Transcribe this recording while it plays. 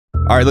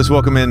All right, let's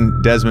welcome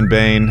in Desmond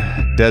Bane.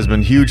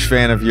 Desmond, huge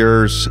fan of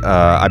yours.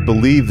 I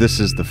believe this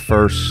is the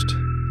first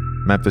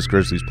Memphis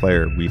Grizzlies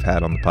player we've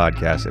had on the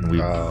podcast, and we've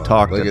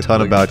talked a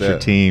ton about your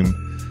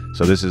team.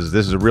 So this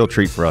is a real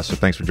treat for us. So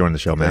thanks for joining the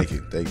show, man.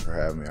 Thank you for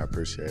having me. I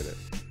appreciate it.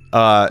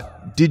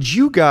 Did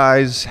you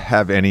guys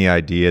have any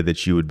idea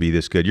that you would be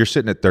this good? You're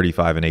sitting at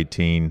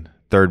 35-18,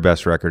 third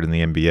best record in the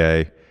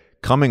NBA,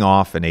 coming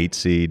off an 8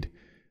 seed.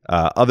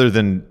 Other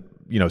than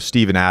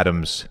Steven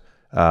Adams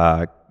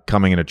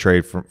coming in a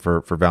trade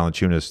for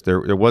Valanciunas,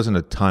 there wasn't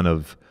a ton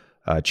of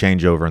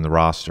changeover in the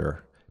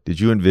roster. Did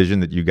you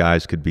envision that you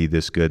guys could be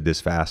this good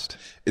this fast?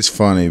 It's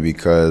funny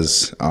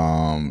because,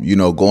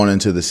 going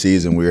into the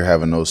season, we were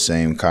having those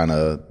same kind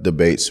of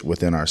debates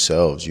within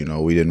ourselves.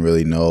 We didn't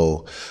really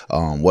know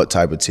what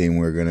type of team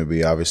we were going to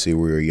be. Obviously,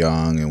 we were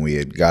young and we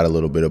had got a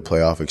little bit of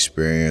playoff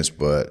experience,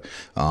 but,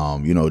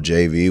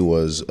 JV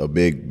was a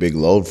big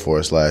load for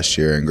us last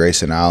year. And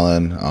Grayson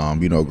Allen,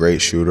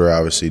 great shooter,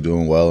 obviously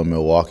doing well in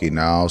Milwaukee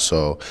now.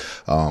 So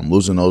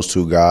losing those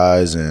two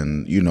guys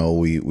and,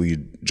 we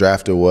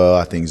drafted well.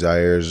 I think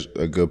Zaire's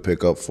a good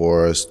pickup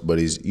for us, but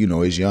he's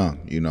young.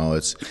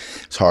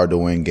 It's hard to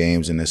win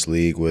games in this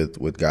league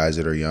with guys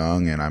that are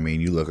young. And I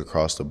mean, you look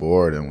across the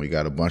board and we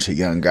got a bunch of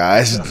young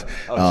guys. I was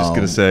just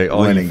going to say,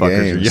 all you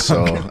fuckers games.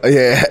 are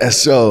young.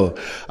 So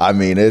I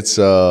mean, it's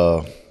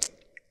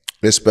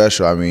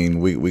special. I mean,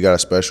 we got a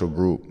special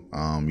group.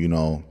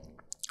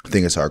 I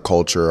think it's our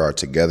culture, our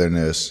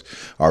togetherness,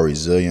 our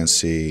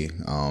resiliency.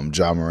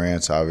 Ja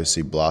Morant's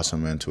obviously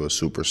blossomed into a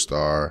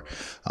superstar,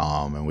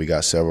 and we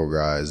got several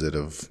guys that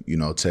have,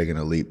 taken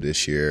a leap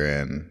this year.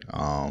 And,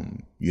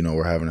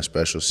 we're having a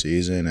special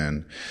season,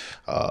 and,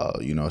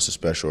 it's a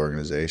special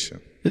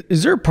organization.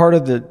 Is there a part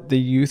of the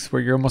youth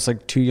where you're almost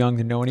like too young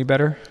to know any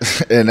better?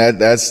 And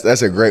that's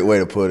a great way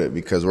to put it,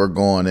 because we're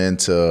going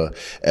into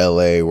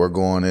LA, we're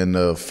going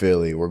into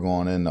Philly, we're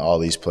going into all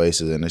these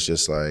places, and it's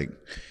just like,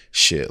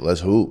 shit,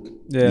 let's hoop.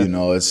 Yeah.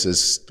 It's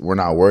just, we're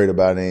not worried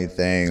about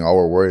anything. All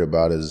we're worried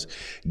about is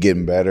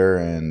getting better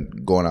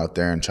and going out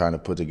there and trying to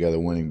put together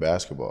winning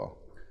basketball.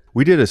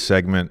 We did a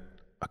segment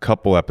a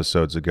couple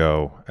episodes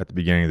ago at the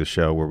beginning of the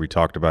show where we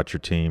talked about your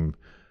team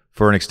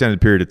for an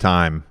extended period of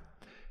time,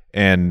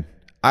 and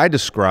I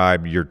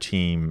described your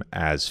team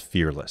as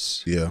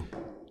fearless. Yeah.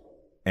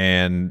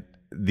 And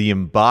the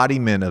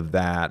embodiment of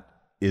that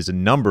is a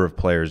number of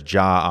players,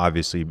 Ja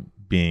obviously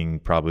being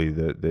probably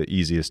the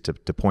easiest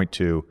to point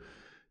to.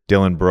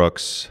 Dylan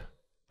Brooks,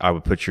 I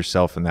would put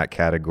yourself in that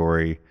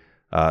category.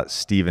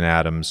 Steven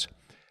Adams.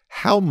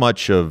 How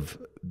much of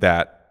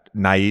that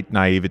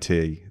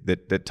naivety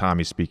that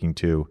Tommy's speaking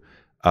to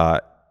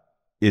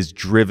is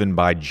driven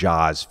by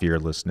Ja's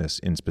fearlessness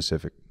in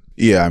specific?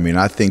 Yeah, I mean,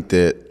 I think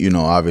that,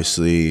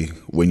 obviously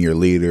when your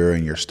leader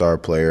and your star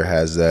player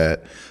has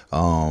that,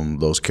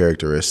 those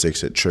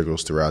characteristics, it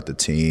trickles throughout the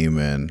team,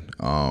 and,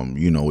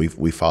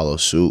 we follow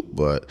suit.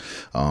 But,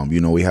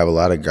 we have a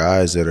lot of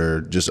guys that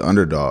are just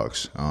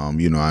underdogs.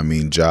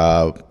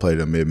 Ja played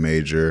a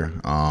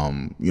mid-major.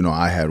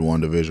 I had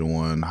one Division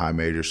I high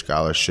major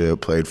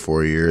scholarship, played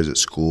 4 years at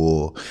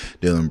school.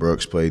 Dylan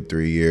Brooks played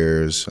 3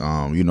 years.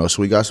 So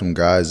we got some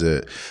guys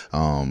that,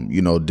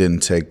 didn't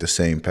take the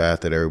same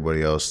path that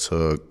everybody else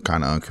took,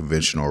 kind of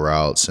unconventional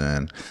routes,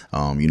 and,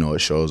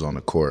 it shows on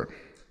the court.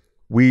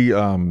 We,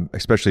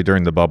 especially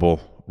during the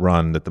bubble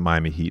run that the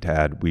Miami Heat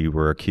had, we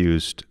were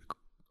accused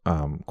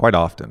quite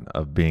often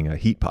of being a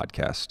Heat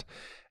podcast.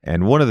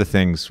 And one of the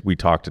things we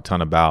talked a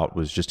ton about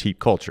was just Heat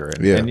culture.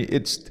 And, and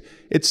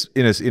it's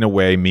in a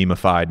way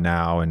memeified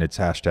now, and it's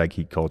hashtag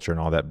Heat culture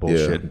and all that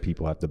bullshit, and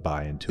people have to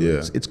buy into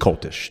it. It's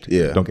cultish.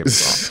 Don't get me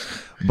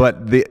wrong.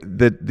 But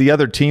the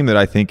other team that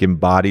I think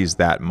embodies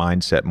that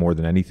mindset more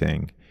than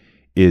anything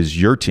is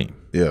your team.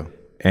 Yeah.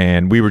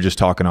 And we were just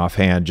talking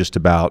offhand just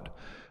about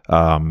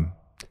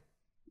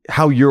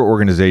how your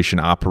organization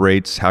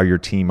operates, how your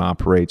team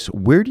operates.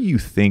 Where do you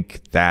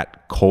think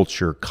that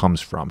culture comes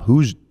from?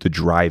 Who's the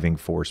driving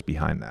force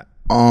behind that?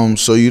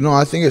 So,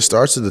 I think it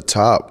starts at the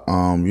top,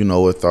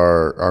 with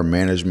our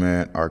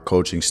management, our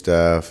coaching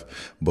staff,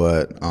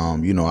 but,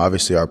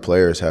 obviously our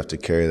players have to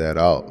carry that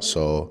out.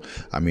 So,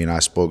 I mean, I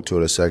spoke to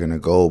it a second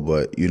ago,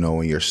 but,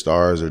 when your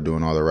stars are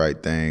doing all the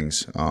right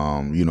things,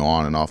 on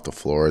and off the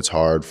floor, it's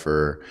hard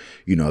for,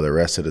 the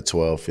rest of the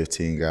 12,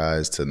 15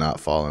 guys to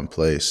not fall in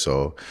place.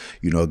 So,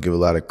 give a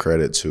lot of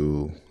credit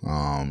to,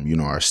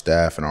 our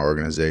staff and our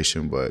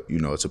organization, but,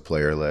 it's a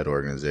player-led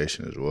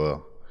organization as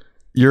well.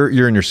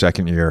 You're in your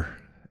second year.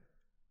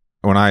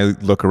 When I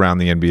look around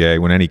the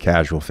NBA, when any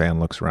casual fan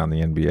looks around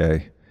the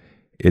NBA,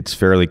 it's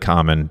fairly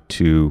common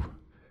to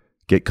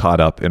get caught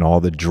up in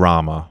all the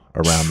drama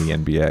around the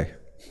NBA.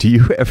 Do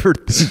you ever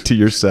think to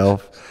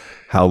yourself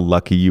how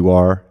lucky you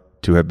are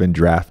to have been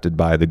drafted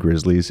by the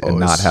Grizzlies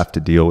and not have to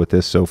deal with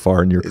this so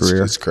far in your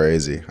career? It's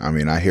crazy. I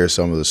mean, I hear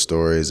some of the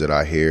stories that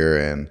I hear,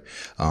 and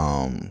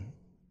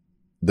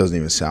doesn't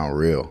even sound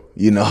real,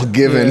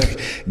 given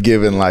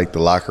like the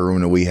locker room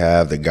that we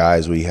have, the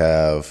guys we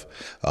have.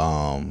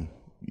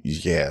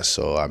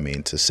 So I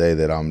mean, to say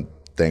that I'm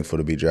thankful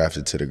to be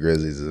drafted to the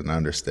Grizzlies is an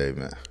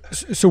understatement.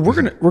 So we're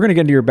gonna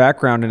get into your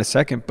background in a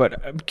second,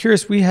 but I'm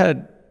curious. We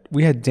had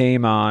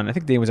Dame on. I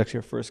think Dame was actually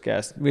our first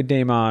guest. We had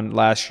Dame on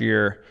last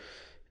year,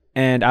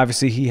 and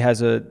obviously he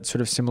has a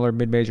sort of similar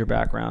mid-major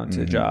background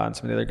to Ja and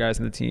some of the other guys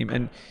in the team.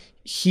 And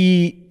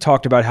he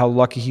talked about how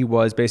lucky he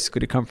was basically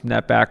to come from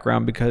that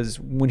background, because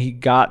when he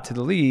got to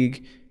the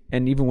league,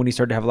 and even when he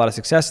started to have a lot of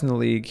success in the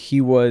league,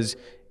 he was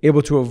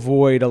able to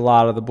avoid a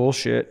lot of the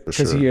bullshit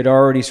because he had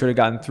already sort of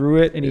gotten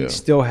through it, and he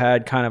still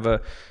had kind of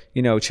a,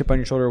 chip on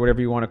your shoulder or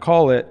whatever you want to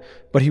call it,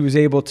 but he was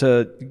able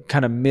to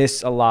kind of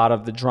miss a lot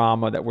of the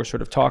drama that we're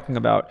sort of talking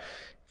about.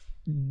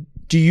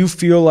 Do you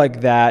feel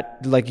like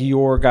that, like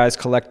your guys'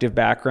 collective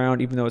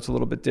background, even though it's a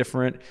little bit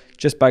different,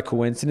 just by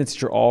coincidence,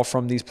 that you're all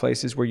from these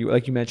places where you,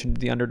 like you mentioned,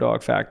 the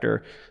underdog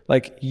factor,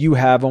 like you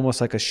have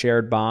almost like a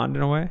shared bond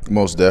in a way?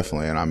 Most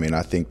definitely. And I mean,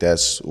 I think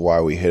that's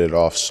why we hit it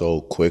off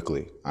so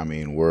quickly. I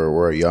mean,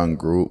 we're a young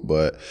group,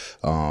 but,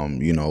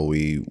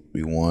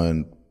 we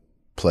won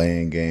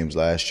playing games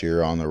last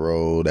year on the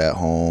road, at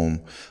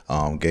home,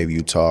 gave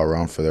Utah a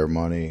run for their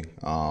money.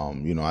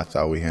 I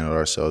thought we handled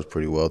ourselves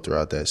pretty well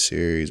throughout that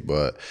series,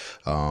 but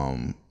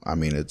I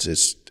mean,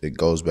 it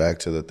goes back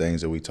to the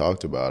things that we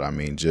talked about. I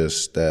mean,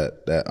 just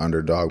that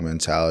underdog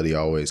mentality,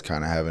 always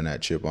kind of having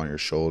that chip on your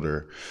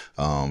shoulder,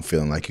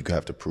 feeling like you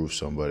have to prove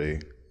somebody,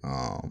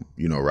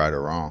 right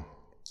or wrong.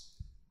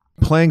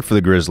 Playing for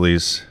the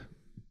Grizzlies,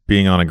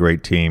 being on a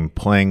great team,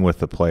 playing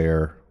with a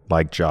player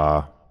like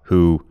Ja,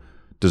 who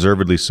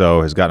deservedly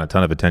so has gotten a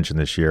ton of attention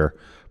this year.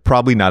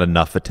 Probably not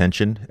enough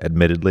attention,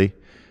 admittedly.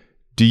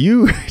 Do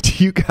you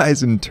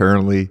guys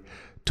internally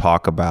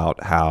talk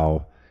about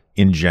how,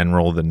 in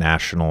general, the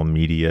national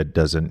media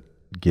doesn't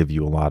give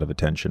you a lot of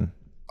attention?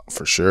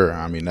 For sure.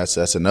 I mean,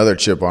 that's another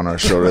chip on our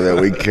shoulder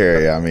that we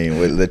carry. I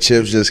mean, the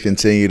chips just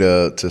continue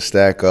to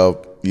stack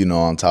up,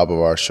 on top of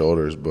our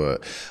shoulders.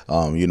 But,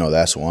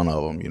 that's one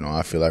of them.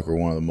 I feel like we're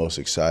one of the most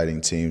exciting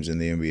teams in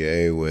the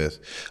NBA with,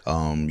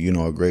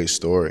 a great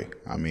story.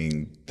 I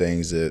mean,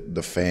 things that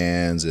the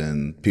fans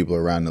and people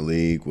around the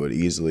league would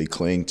easily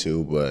cling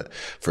to, but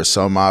for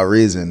some odd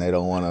reason, they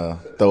don't want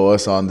to throw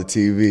us on the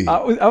TV.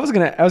 I was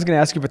gonna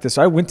ask you about this.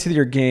 So I went to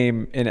your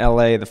game in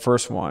LA, the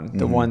first one,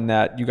 the one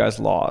that you guys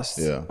lost.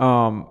 Yeah.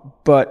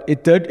 But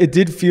it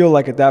did feel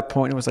like at that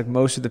point it was like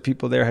most of the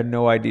people there had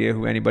no idea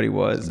who anybody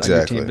was on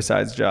your team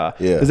besides Ja.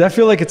 Yeah. Does that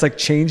feel like it's like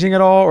changing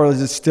at all, or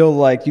is it still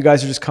like you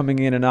guys are just coming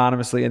in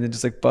anonymously and then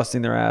just like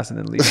busting their ass and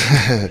then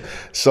leaving?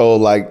 So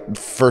like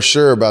for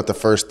sure about the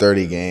first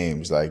 30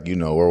 games, like,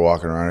 we're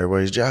walking around,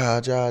 everybody's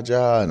Ja,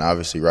 and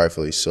obviously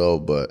rightfully so.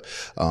 But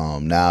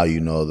now,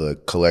 the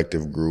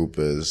collective group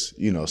is,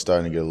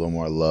 starting to get a little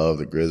more love.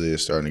 The Grizzlies are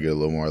starting to get a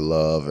little more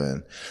love.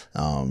 And,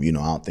 I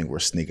don't think we're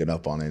sneaking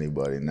up on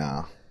anybody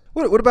now.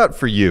 What about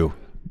for you?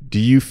 Do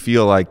you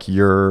feel like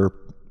your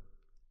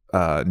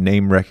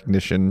name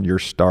recognition, your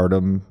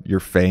stardom, your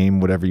fame,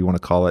 whatever you want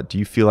to call it, do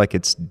you feel like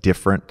it's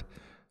different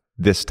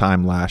this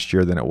time last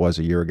year than it was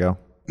a year ago?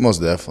 Most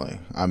definitely.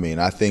 I mean,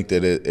 I think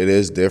that it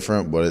is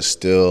different, but it's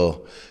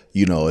still,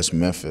 it's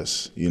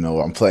Memphis.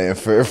 I'm playing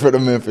for the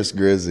Memphis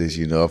Grizzlies.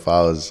 If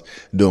I was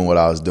doing what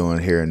I was doing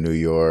here in New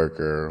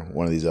York or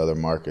one of these other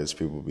markets,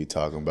 people would be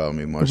talking about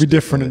me much. It'd be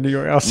different in New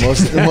York.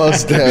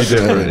 Most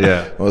definitely.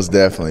 Yeah. Most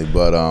definitely.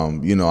 But,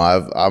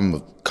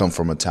 I'm come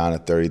from a town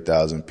of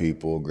 30,000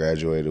 people,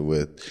 graduated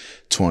with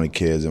 20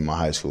 kids in my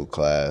high school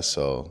class.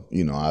 So,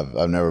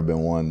 I've never been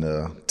one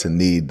to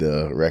need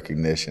the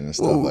recognition and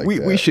stuff like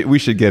that. We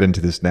should get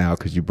into this now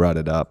because you brought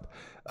it up.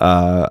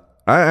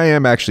 I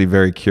am actually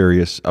very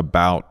curious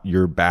about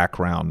your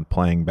background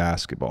playing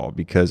basketball,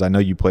 because I know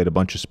you played a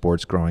bunch of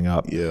sports growing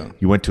up. Yeah.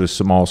 You went to a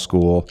small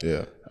school.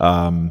 Yeah.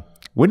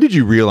 When did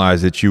you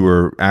realize that you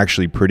were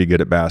actually pretty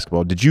good at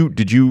basketball? Did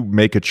you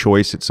make a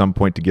choice at some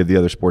point to give the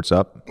other sports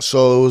up?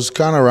 So it was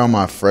kind of around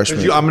my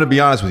freshman year. I'm going to be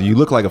honest with you. You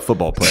look like a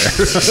football player.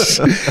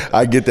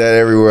 I get that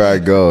everywhere I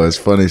go. It's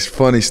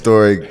funny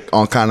story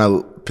on kind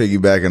of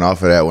piggybacking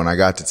off of that. When I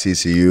got to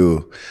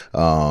TCU,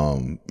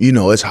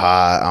 it's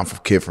hot. I'm a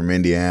kid from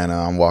Indiana.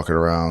 I'm walking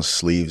around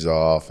sleeves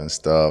off and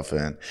stuff,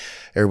 and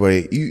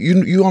everybody,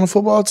 you on the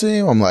football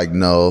team? I'm like,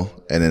 no.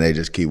 And then they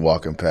just keep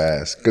walking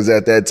past. Because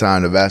at that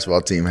time, the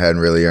basketball team hadn't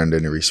really earned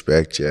any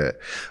respect yet.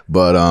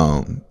 But,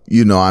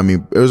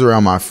 it was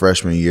around my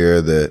freshman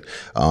year that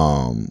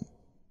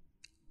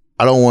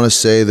I don't want to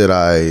say that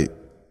I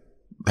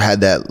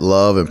had that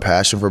love and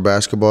passion for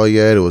basketball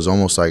yet. It was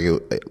almost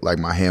like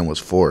my hand was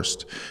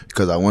forced,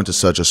 because I went to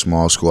such a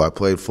small school. I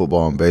played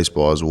football and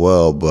baseball as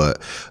well,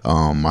 but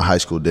my high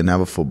school didn't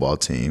have a football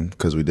team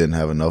because we didn't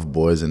have enough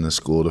boys in the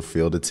school to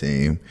field a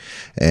team.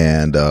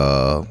 And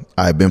I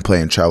had been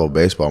playing travel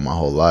baseball my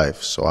whole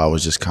life, so I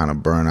was just kind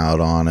of burnt out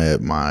on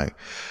it. My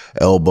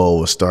elbow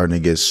was starting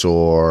to get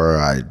sore.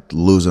 I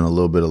losing a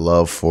little bit of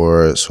love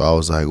for it. So I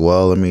was like,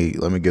 well, let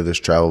me give this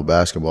travel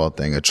basketball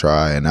thing a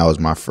try. And that was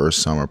my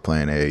first summer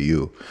playing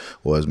AAU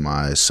was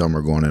my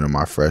summer going into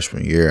my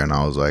freshman year. And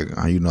I was like,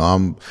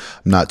 I'm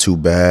not too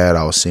bad.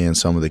 I was seeing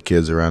some of the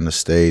kids around the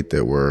state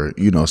that were,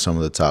 some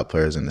of the top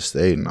players in the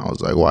state. And I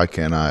was like, why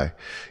can't I,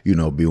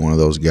 be one of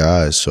those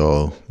guys?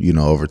 So,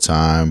 over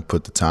time,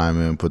 put the time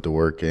in, put the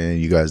work in.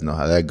 You guys know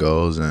how that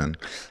goes. And,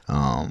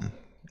 how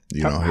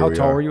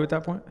tall were you at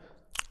that point?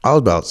 I was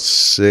about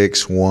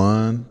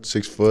 6'1",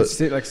 6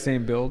 foot. Like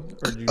same build?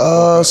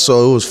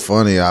 So it was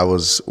funny. I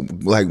was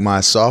like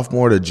my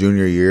sophomore to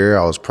junior year,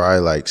 I was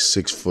probably like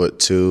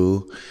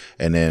 6'2",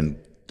 and then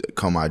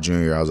come my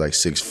junior year, I was like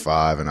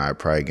 6'5", and I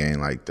probably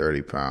gained like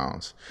 30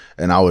 pounds.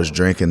 And I was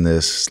drinking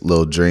this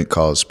little drink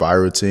called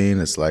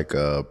Spirotine. It's like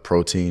a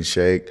protein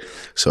shake.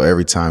 So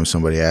every time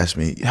somebody asked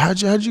me,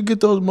 how'd you get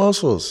those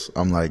muscles?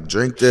 I'm like,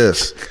 drink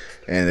this.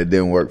 And it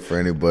didn't work for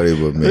anybody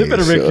but me. They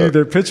better make you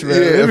their pitch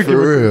man. Yeah,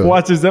 for real.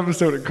 Watch this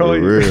episode and call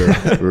you.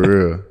 For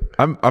real.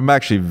 I'm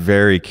actually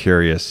very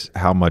curious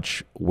how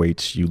much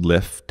weights you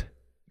lift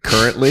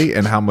currently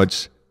and how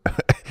much.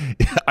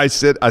 I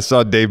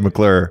saw Dave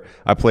McClure.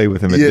 I played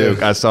with him at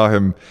Duke. I saw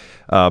him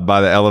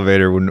by the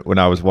elevator when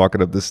I was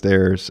walking up the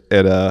stairs,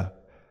 and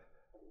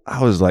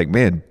I was like,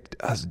 man,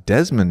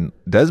 Desmond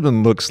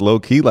looks low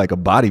key like a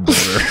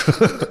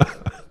bodybuilder.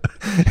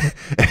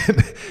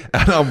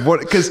 And I'm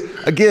because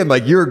again,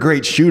 like you're a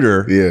great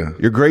shooter. Yeah,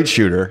 you're a great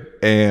shooter,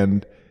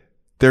 and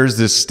there's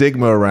this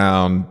stigma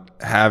around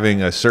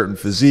having a certain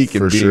physique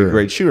and being a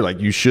great shooter. Like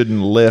you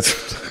shouldn't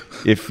lift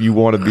if you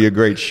want to be a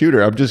great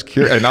shooter. I'm just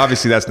curious, and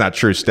obviously that's not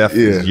true. Steph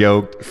is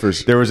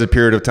yoked. There was a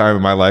period of time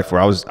in my life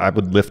where I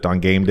would lift on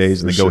game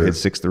days and then go hit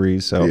 6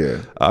 threes.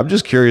 So I'm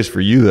just curious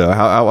for you though.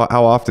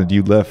 How often do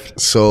you lift?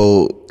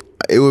 So.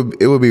 It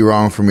would be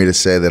wrong for me to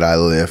say that I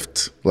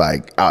lift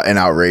like an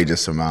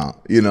outrageous amount.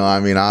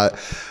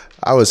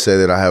 I would say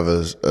that I have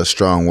a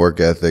strong work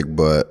ethic,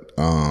 but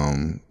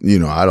I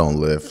don't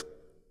lift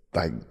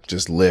like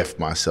just lift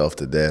myself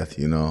to death.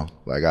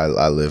 Like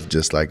I lift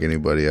just like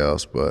anybody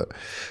else. But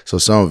so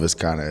some of it's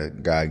kind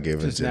of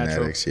God-given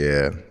genetics.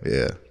 Natural.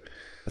 Yeah.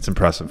 That's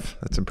impressive.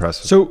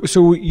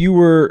 So you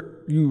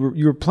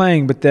were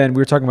playing, but then we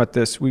were talking about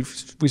this. We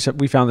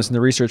found this in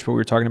the research, but we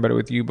were talking about it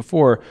with you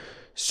before.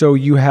 So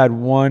you had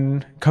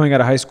coming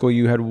out of high school,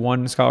 you had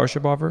one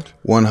scholarship offer?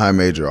 One high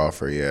major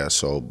offer, yeah.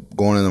 So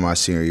going into my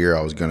senior year,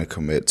 I was going to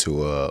commit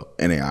to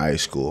NAIA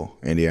school,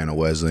 Indiana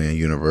Wesleyan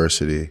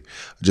University,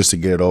 just to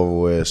get it over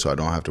with so I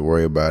don't have to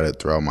worry about it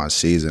throughout my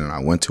season. And I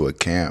went to a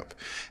camp,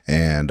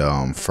 and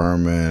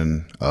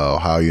Furman,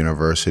 Ohio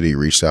University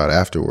reached out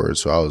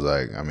afterwards. So I was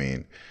like,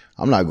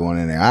 I'm not going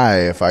in the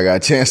eye if I got a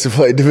chance to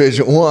play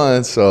Division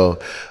I. So,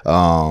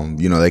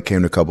 they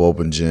came to a couple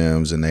open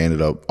gyms, and they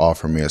ended up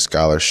offering me a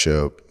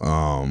scholarship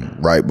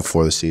right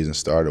before the season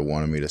started,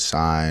 wanted me to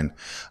sign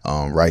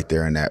right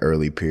there in that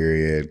early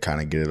period,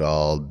 kind of get it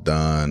all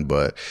done.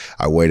 But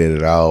I waited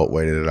it out,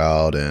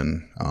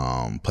 and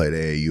played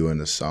AAU in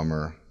the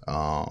summer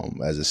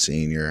as a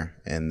senior,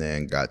 and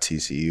then got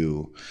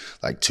TCU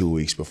like 2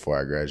 weeks before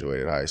I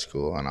graduated high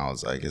school. And I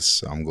was like,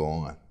 I'm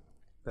going.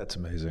 That's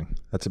amazing.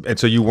 And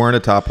so you weren't a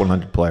top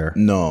 100 player?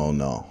 No.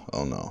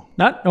 Oh, no.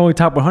 Not only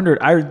top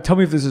 100. Tell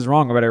me if this is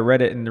wrong, but I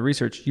read it in the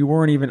research. You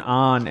weren't even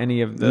on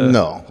any of the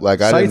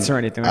sites or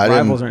anything, like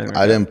rivals or anything.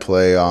 I didn't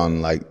play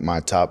on like my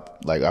top.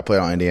 Like I played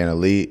on Indiana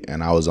Elite,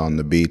 and I was on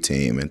the B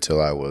team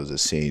until I was a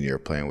senior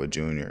playing with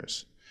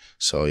juniors.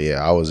 So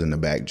yeah, I was in the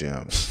back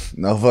gyms.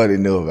 Nobody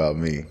knew about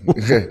me.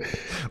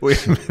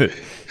 Wait a minute.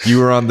 You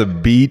were on the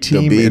B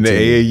team in the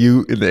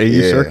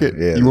AAU circuit?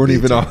 Yeah, you weren't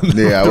even on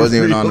I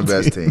wasn't even on the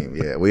best team.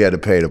 Yeah, we had to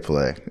pay to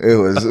play. It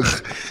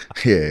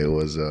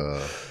was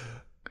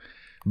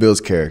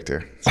Bill's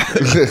character.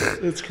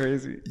 It's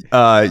crazy.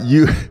 I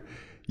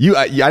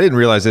didn't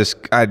realize this.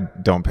 I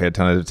don't pay a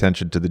ton of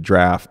attention to the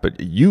draft,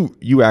 but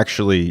you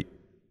actually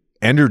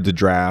entered the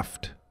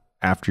draft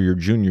after your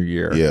junior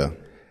year. Yeah.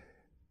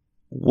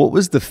 What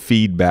was the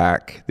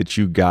feedback that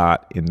you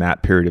got in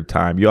that period of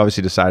time? You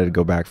obviously decided to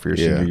go back for your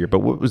senior year,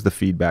 but what was the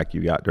feedback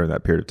you got during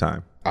that period of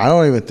time? I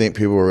don't even think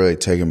people were really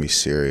taking me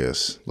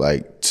serious,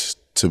 like,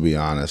 to be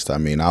honest. I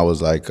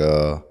was like,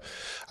 I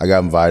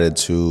got invited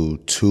to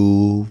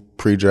 2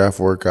 pre-draft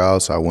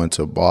workouts. I went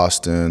to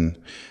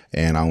Boston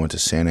and I went to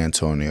San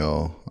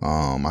Antonio.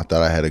 I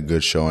thought I had a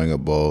good showing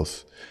of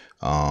both.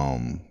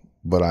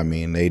 But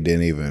they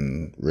didn't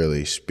even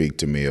really speak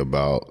to me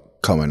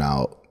about coming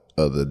out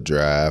of the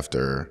draft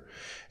or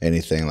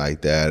anything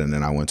like that. And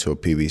then I went to a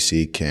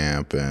PBC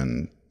camp,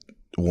 and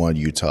one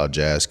Utah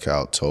Jazz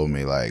scout told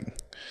me, like,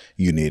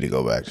 you need to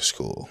go back to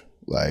school.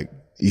 Like,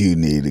 you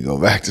need to go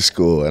back to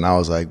school. And I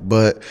was like,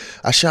 but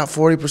I shot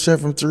 40%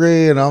 from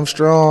 3 and I'm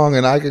strong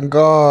and I can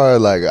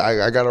guard. Like,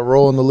 I got a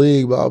role in the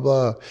league, blah,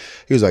 blah.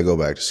 He was like, go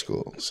back to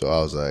school. So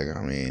I was like,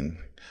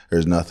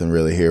 there's nothing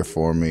really here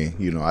for me.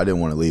 I didn't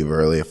want to leave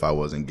early if I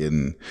wasn't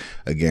getting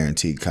a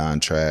guaranteed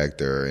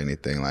contract or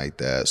anything like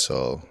that.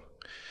 So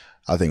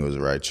I think it was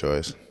the right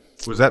choice.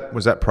 Was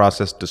that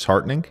process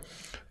disheartening?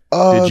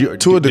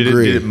 To a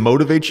degree. Did it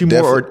motivate you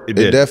more? Or it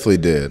did. Definitely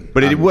did.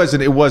 But it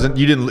wasn't,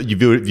 you didn't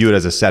view it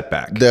as a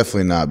setback.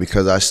 Definitely not,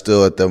 because I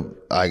still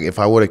if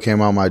I would have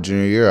came out my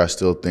junior year, I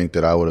still think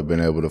that I would have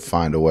been able to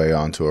find a way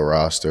onto a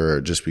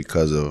roster just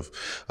because of,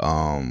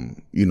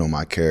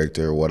 my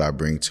character, what I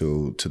bring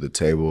to the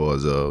table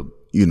as a,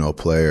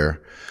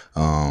 player.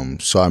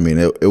 So I mean,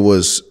 it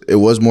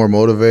was more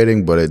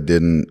motivating, but it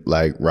didn't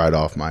write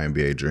off my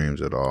NBA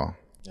dreams at all.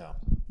 Yeah.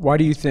 Why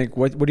do you think?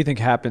 What do you think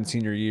happened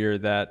senior year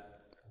that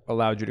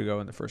allowed you to go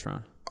in the first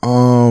round?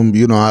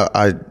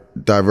 I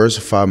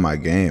diversified my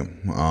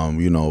game.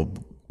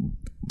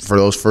 For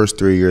those first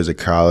 3 years of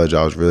college,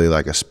 I was really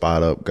like a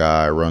spot up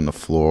guy, run the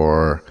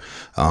floor,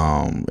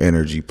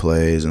 energy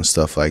plays and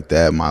stuff like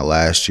that. My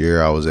last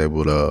year, I was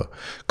able to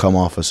come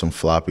off of some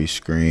floppy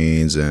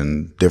screens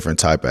and different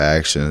type of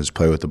actions,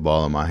 play with the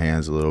ball in my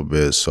hands a little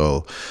bit.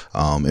 So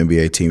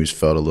NBA teams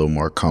felt a little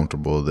more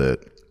comfortable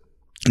that,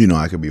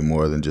 I could be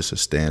more than just a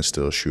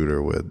standstill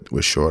shooter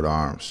with short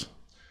arms.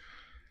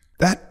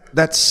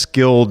 That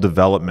skill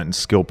development,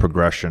 skill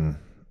progression,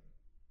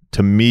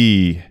 to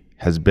me,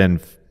 has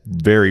been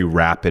very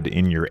rapid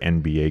in your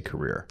NBA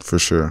career. For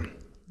sure.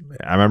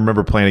 I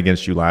remember playing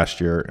against you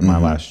last year, in my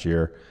last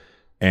year,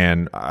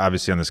 and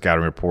obviously on the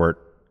scouting report,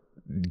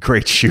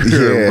 great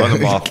shooter, run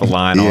them off the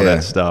line, all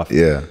that stuff.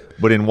 Yeah.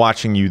 But in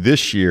watching you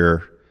this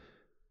year,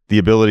 the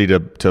ability to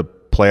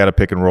play out of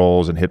pick and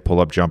rolls and hit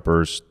pull-up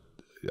jumpers,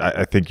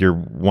 I think you're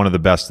one of the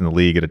best in the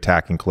league at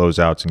attacking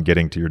closeouts and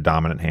getting to your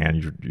dominant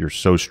hand. You're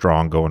so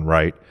strong going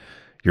right.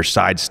 Your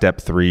sidestep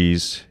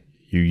threes,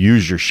 you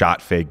use your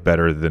shot fake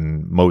better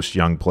than most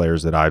young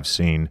players that I've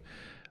seen.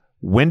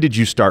 When did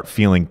you start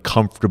feeling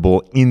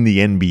comfortable in the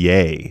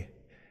NBA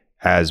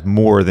as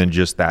more than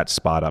just that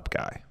spot up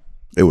guy?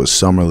 It was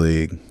Summer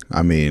League.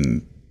 I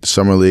mean,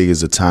 Summer League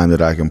is a time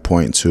that I can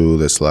point to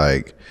that's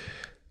like,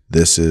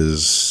 this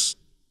is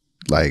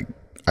like,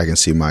 I can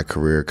see my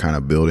career kind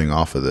of building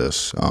off of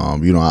this.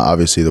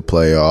 Obviously the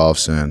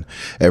playoffs and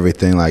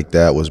everything like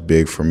that was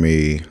big for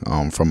me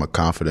from a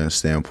confidence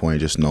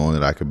standpoint, just knowing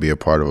that I could be a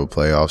part of a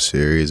playoff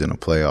series and a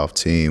playoff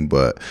team.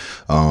 But,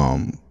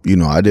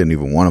 I didn't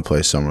even want to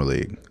play Summer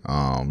League.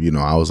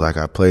 I was like,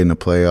 I played in the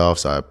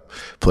playoffs. I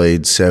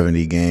played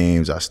 70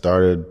 games. I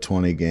started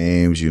 20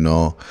 games,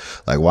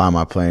 why am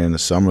I playing in the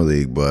Summer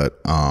League?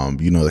 But,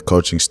 the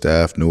coaching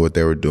staff knew what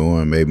they were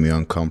doing, made me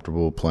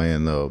uncomfortable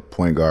playing the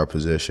point guard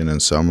position in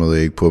Summer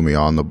League, put me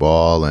on the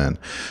ball. And,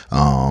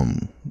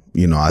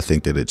 I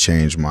think that it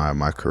changed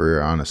my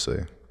career,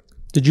 honestly.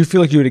 Did you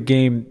feel like you had a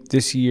game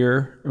this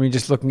year? I mean,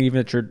 just looking even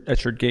at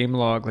your game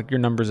log, like your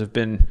numbers have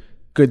been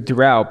good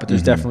throughout, but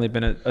there's definitely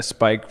been a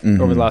spike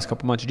over the last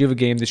couple months. Did you have a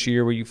game this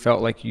year where you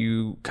felt like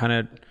you kind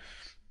of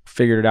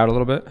figured it out a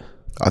little bit?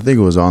 I think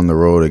it was on the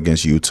road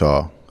against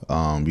Utah.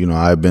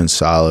 I had been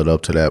solid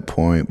up to that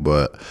point,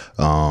 but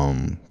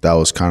that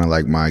was kind of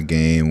like my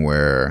game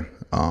where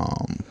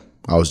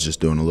I was just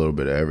doing a little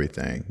bit of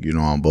everything,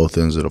 on both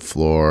ends of the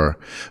floor.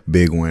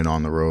 Big win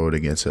on the road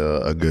against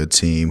a good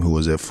team who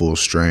was at full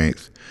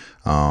strength.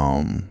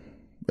 And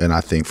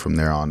I think from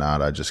there on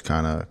out, I just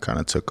kind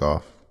of took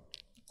off.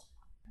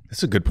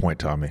 That's a good point,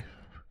 Tommy,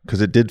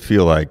 because it did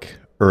feel like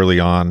early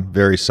on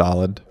very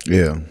solid.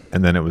 Yeah.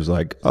 And then it was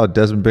like, oh,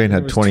 Desmond Bane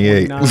had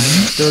 28. 29,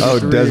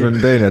 oh,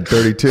 Desmond Bane had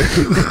 32.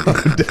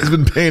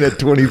 Desmond Bane had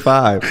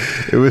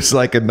 25. It was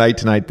like a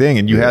night-to-night thing.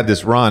 And you had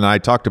this run. I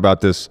talked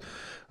about this,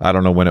 I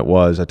don't know when it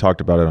was. I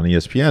talked about it on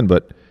ESPN,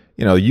 but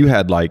you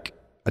had like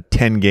a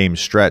 10-game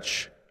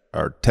stretch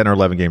or 10 or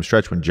 11-game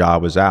stretch when Ja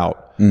was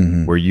out,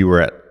 where you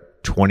were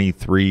at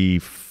 23,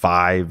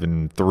 5,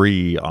 and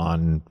 3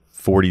 on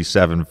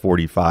 47,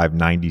 45,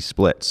 90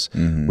 splits,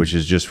 which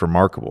is just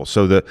remarkable.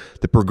 So the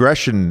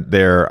progression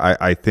there,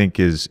 I think,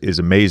 is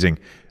amazing.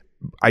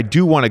 I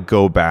do want to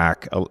go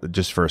back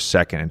just for a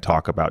second and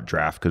talk about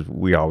draft, because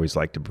we always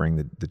like to bring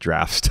the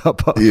draft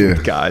stuff up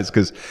with guys,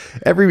 because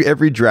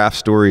every draft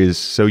story is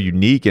so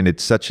unique and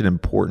it's such an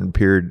important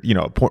period,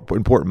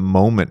 important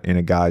moment in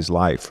a guy's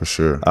life. For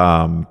sure.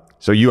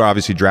 So you were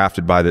obviously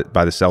drafted by the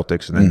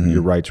Celtics, and then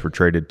your rights were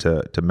traded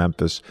to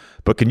Memphis.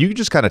 But can you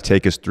just kind of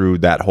take us through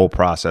that whole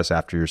process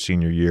after your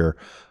senior year,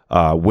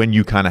 when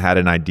you kind of had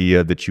an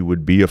idea that you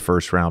would be a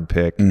first-round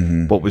pick?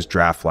 What was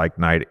draft like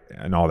night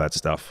and all that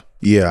stuff?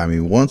 Yeah, I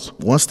mean, once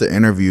the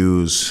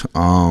interviews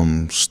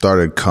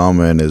started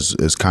coming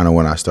is kind of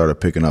when I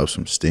started picking up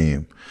some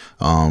steam.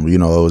 It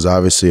was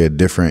obviously a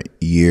different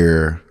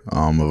year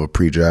of a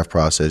pre-draft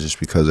process just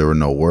because there were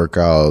no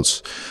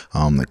workouts.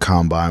 The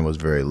combine was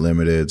very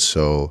limited,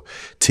 so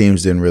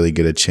teams didn't really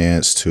get a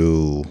chance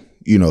to,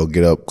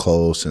 get up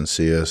close and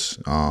see us,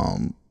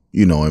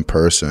 in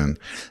person,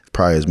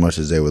 probably as much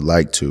as they would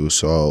like to.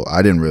 So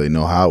I didn't really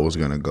know how it was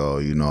going to go.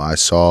 I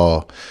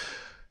saw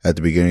at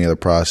the beginning of the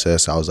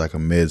process, I was like a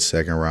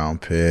mid-second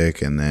round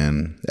pick. And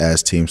then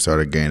as teams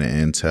started gaining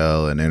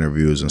intel and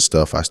interviews and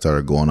stuff, I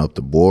started going up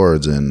the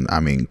boards. And,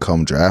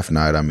 come draft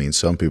night,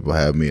 some people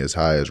have me as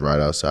high as right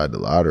outside the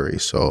lottery.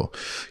 So,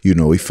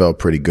 we felt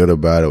pretty good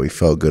about it. We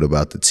felt good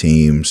about the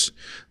teams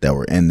that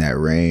were in that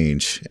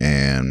range.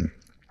 And,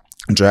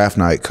 draft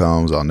night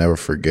comes, I'll never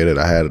forget it.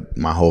 I had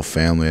my whole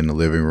family in the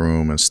living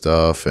room and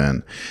stuff,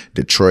 and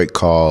Detroit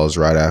calls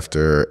right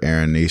after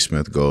Aaron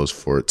Nesmith goes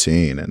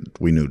 14, and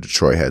we knew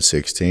Detroit had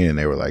 16, and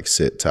they were like,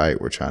 sit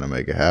tight, we're trying to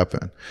make it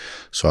happen.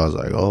 So I was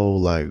like, oh,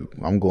 like,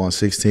 I'm going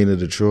 16 to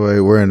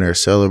Detroit. We're in there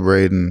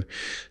celebrating.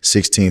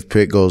 16th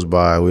pick goes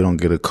by. We don't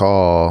get a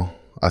call.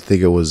 I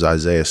think it was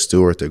Isaiah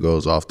Stewart that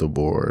goes off the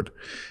board.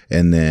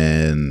 And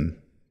then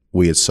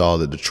we had saw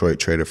that Detroit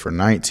traded for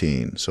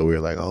 19. So we were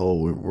like, oh,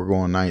 we're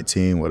going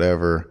 19,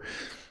 whatever.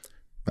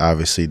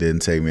 Obviously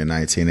didn't take me at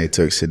 19. They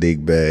took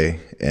Redick Bey.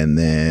 And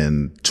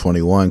then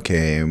 21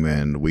 came,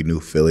 and we knew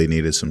Philly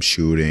needed some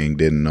shooting,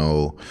 didn't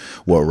know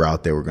what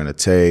route they were going to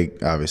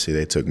take. Obviously,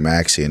 they took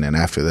Maxey. And then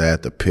after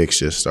that, the picks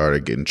just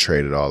started getting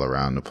traded all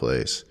around the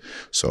place.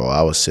 So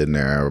I was sitting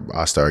there.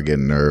 I started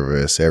getting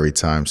nervous. Every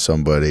time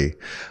somebody,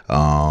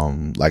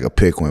 like a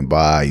pick went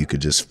by, you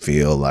could just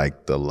feel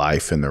like the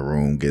life in the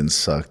room getting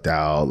sucked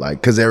out. Like,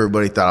 because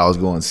everybody thought I was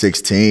going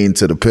 16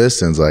 to the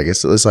Pistons. Like,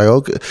 it's like,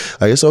 okay,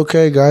 like, it's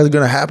okay, guys. It's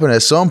going to happen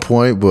at some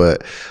point.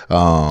 But,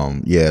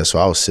 yeah, so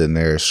I was sitting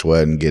there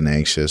sweating, getting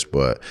anxious.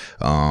 But,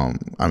 I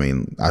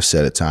mean, I've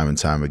said it time and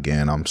time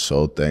again. I'm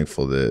so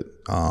thankful that,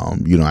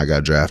 I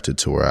got drafted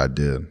to where I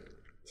did.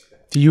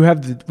 Do you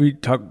have we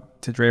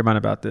talked to Draymond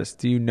about this.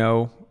 Do you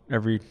know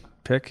every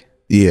pick?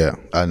 Yeah,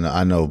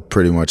 I know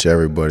pretty much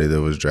everybody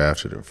that was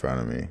drafted in front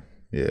of me.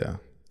 Yeah.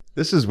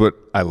 This is what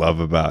I love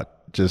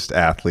about just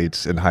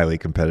athletes and highly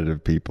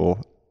competitive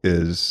people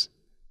is,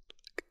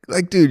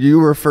 like, dude, you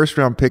were a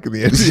first-round pick in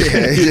the NBA.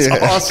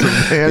 It's awesome,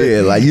 man.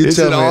 Yeah, like it's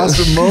an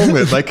awesome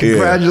moment. Like,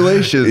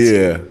 congratulations.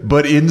 Yeah.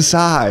 But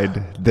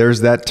inside,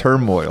 there's that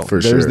turmoil.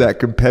 There's that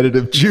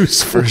competitive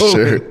juice. For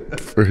sure.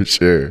 For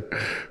sure.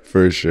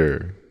 For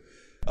sure.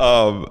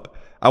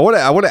 I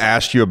want to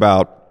ask you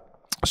about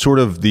sort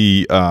of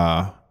the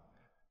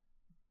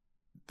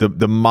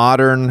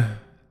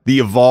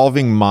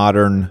evolving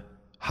modern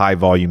high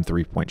volume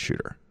 3-point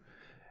shooter,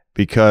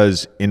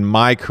 because in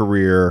my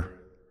career,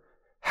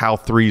 how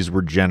threes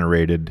were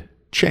generated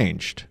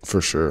changed.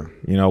 For sure.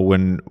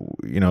 When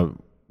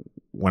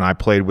I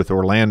played with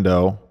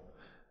Orlando,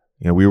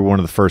 we were one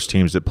of the first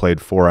teams that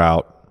played 4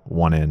 out,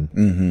 1 in.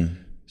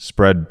 Mm-hmm.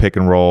 Spread pick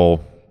and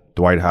roll,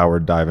 Dwight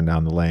Howard diving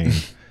down the lane.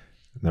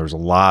 There was a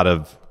lot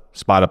of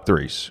spot up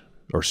threes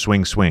or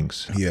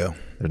swings. Yeah.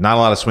 There's not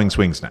a lot of swings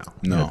now.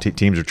 No.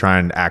 Teams are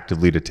trying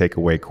actively to take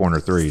away corner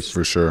threes.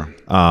 For sure.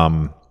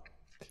 And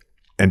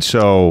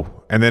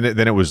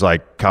then it was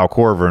like Kyle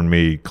Korver and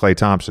me, Klay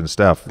Thompson,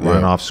 Steph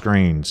running off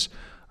screens.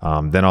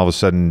 Then all of a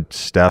sudden,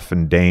 Steph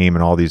and Dame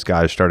and all these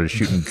guys started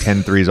shooting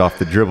 10 threes off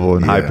the dribble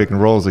and high pick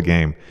and rolls a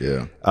game.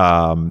 Yeah.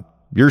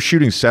 You're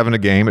shooting 7 a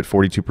game at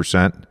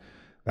 42%.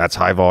 That's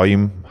high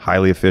volume,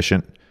 highly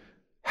efficient.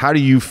 How do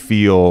you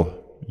feel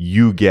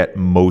you get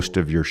most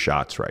of your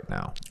shots right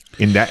now?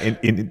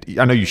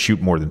 I know you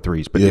shoot more than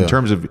threes, but in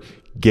terms of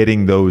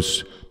getting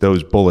those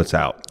bullets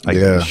out,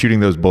 like shooting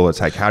those bullets,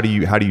 like how do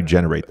you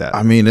generate that?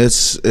 I mean,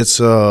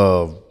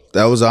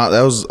 that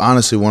was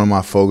honestly one of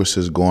my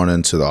focuses going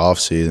into the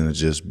offseason, is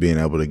just being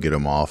able to get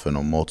them off in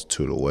a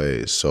multitude of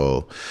ways.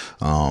 So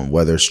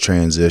whether it's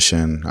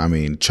transition, I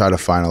mean, try to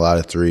find a lot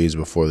of threes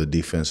before the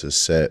defense is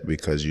set,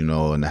 because,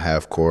 in the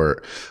half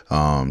court,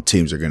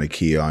 teams are going to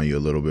key on you a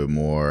little bit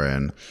more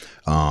and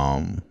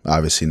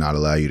obviously not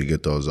allow you to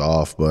get those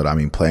off. But, I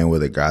mean, playing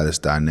with a guy that's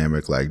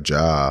dynamic like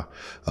Ja,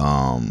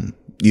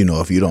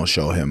 if you don't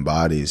show him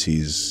bodies,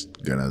 he's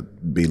gonna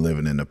be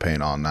living in the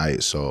paint all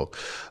night. So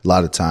a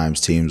lot of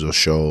times teams will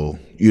show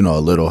a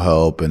little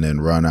help and then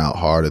run out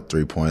hard at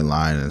 3-point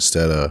line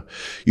instead of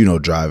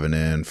driving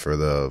in for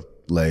the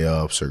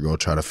layups or go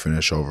try to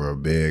finish over a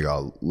big.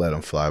 I'll let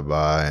them fly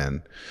by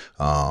and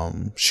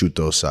shoot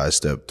those side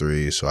step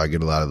threes. So I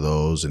get a lot of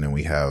those, and then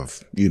we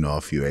have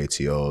a few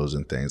ATOs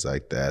and things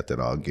like that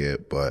I'll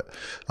get, but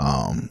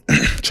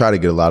try to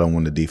get a lot of them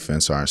when the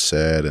defense aren't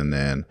set, and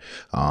then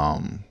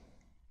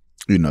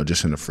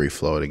just in the free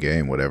flow of the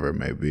game, whatever it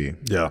may be.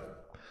 Yeah.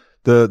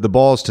 The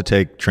balls to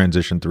take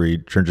transition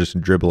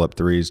dribble up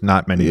threes.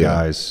 Not many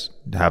guys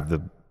have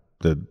the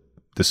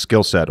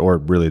skill set or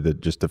really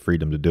just the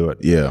freedom to do it.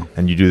 Yeah.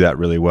 And you do that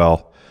really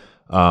well.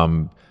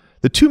 The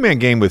 2-man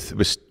game with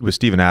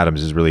Steven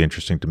Adams is really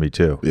interesting to me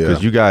too. Yeah.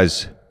 Because you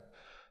guys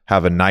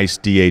have a nice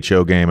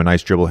DHO game, a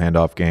nice dribble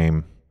handoff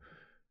game.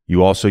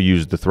 You also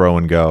use the throw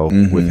and go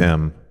with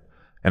him,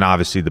 and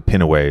obviously the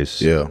pinaways.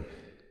 Yeah.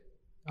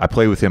 I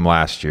played with him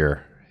last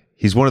year.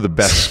 He's one of the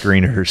best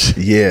screeners.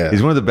 Yeah.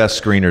 He's one of the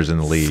best screeners in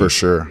the league. For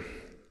sure. And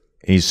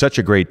he's such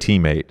a great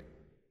teammate.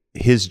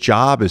 His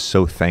job is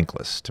so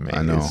thankless to me.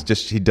 I know. It's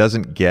just he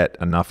doesn't get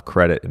enough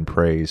credit and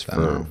praise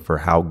for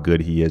how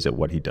good he is at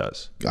what he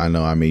does. I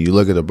know. I mean, you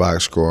look at the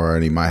box score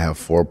and he might have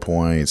 4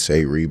 points,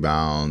 8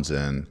 rebounds,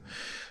 and,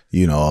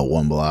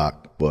 1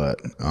 block.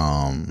 But,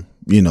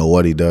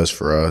 what he does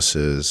for us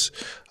is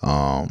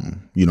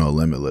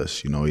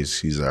limitless.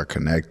 He's our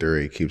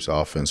connector. He keeps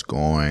offense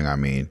going. I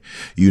mean,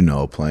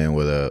 playing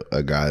with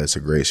a guy that's a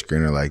great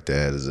screener like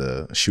that is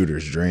a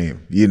shooter's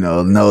dream.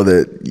 Know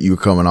that you're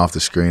coming off the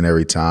screen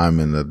every time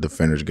and the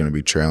defender's going to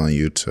be trailing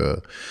you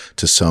to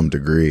some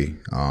degree.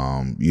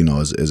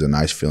 Is a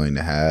nice feeling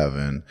to have.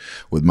 And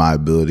with my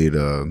ability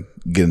to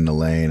get in the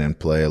lane and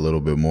play a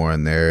little bit more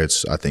in there,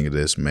 I think it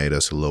has made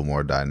us a little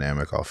more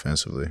dynamic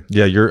offensively.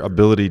 Yeah, your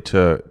ability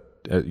to,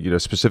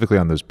 specifically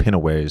on those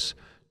pinaways,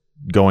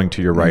 going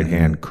to your right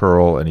hand,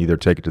 curl, and either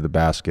take it to the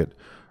basket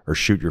or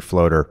shoot your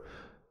floater.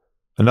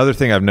 Another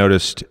thing I've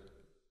noticed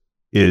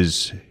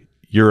is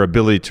your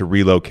ability to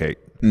relocate.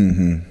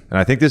 And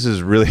I think this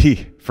is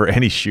really, for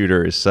any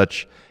shooter, is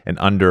such an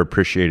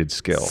underappreciated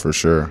skill. For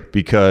sure.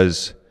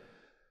 Because,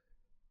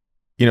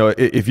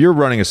 if you're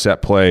running a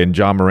set play and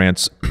Ja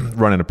Morant's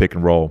running a pick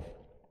and roll,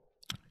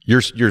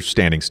 you're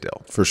standing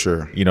still. For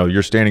sure.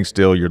 You're standing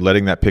still. You're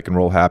letting that pick and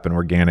roll happen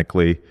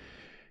organically.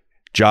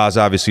 Ja's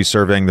obviously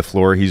surveying the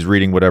floor. He's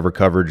reading whatever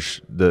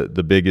coverage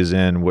the big is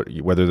in,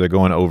 whether they're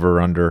going over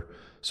or under.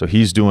 So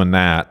he's doing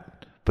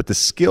that. But the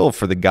skill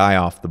for the guy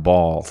off the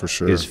ball for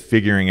sure is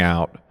figuring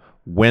out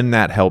when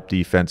that help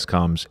defense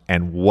comes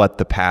and what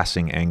the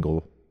passing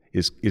angle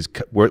is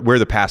where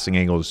the passing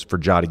angle is for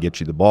Ja to get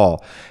you the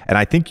ball. And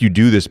I think you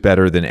do this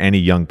better than any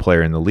young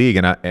player in the league.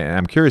 And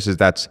I'm curious, is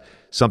that's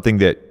something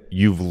that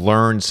you've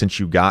learned since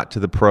you got to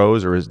the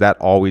pros, or has that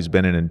always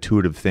been an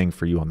intuitive thing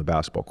for you on the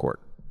basketball court?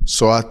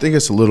 So I think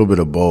it's a little bit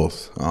of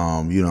both.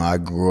 I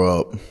grew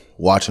up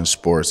watching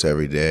sports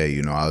every day.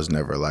 I was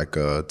never like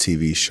a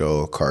TV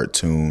show,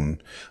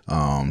 cartoon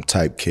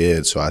type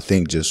kid. So I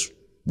think just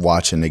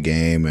watching the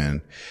game and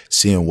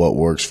seeing what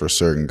works for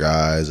certain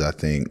guys, I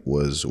think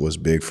was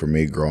big for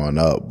me growing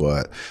up.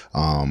 But,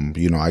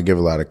 I give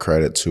a lot of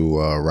credit to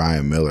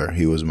Ryan Miller.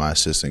 He was my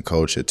assistant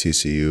coach at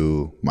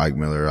TCU. Mike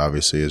Miller,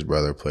 obviously, his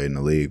brother, played in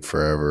the league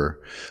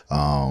forever.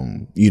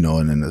 And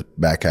in the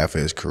back half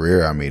of his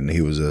career, I mean,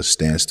 he was a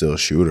standstill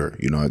shooter,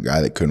 a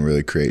guy that couldn't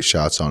really create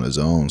shots on his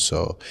own.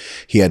 So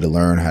he had to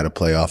learn how to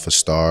play off of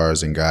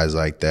stars and guys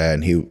like that.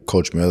 And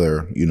Coach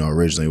Miller,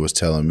 originally was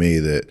telling me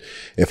that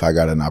if I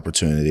got an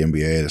opportunity in the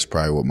NBA, that's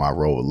probably what my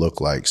role would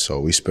look like. So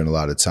we spent a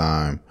lot of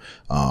time,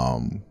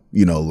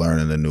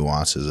 learning the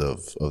nuances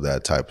of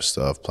that type of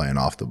stuff, playing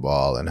off the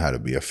ball and how to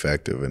be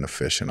effective and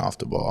efficient off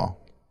the ball.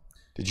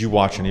 Did you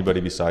watch anybody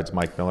besides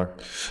Mike Miller?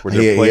 Were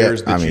there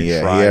players that you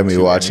tried he had me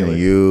watching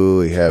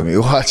emulate? He had me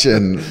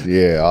watching,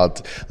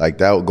 like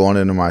that going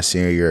into my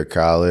senior year at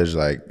college,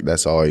 like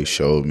that's all he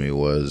showed me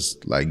was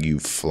like you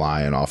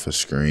flying off of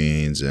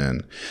screens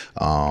and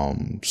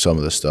some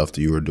of the stuff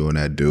that you were doing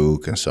at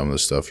Duke and some of the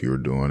stuff you were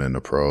doing in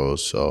the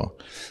pros. So,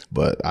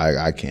 but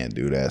I can't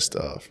do that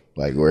stuff.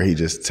 Like where he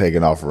just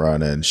taking off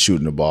running,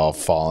 shooting the ball,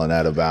 falling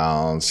out of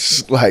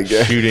bounds, like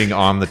shooting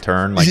on the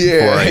turn, like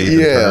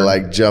turn.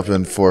 Like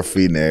jumping 4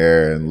 feet in the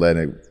air and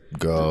letting it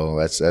go.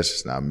 That's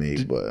just not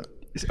me. But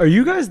are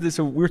you guys?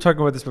 So we were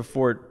talking about this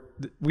before.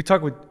 We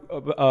talk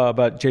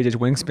about JJ's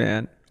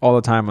wingspan all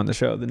the time on the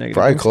show. The negative.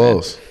 Probably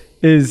wingspan.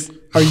 close.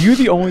 Are you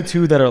the only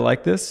two that are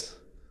like this?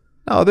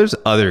 No, there's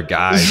other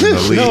guys in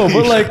the league. No,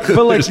 but like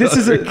this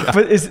is.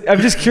 I'm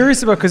just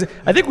curious about, because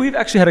I think we've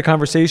actually had a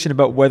conversation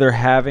about whether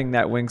having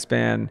that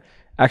wingspan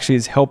actually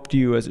has helped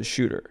you as a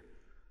shooter.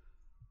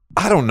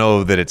 I don't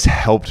know that it's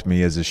helped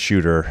me as a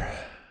shooter.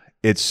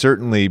 It's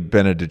certainly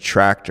been a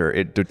detractor.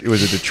 It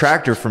was a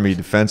detractor for me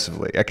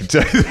defensively. I can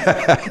tell you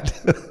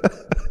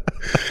that.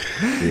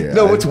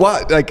 No, it's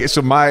what like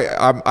so.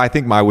 I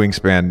think my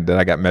wingspan that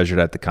I got measured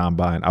at the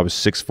combine, I was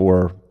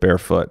 6'4"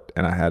 barefoot,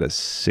 and I had a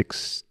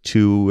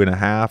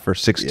 6'2.5" or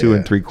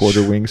 6'2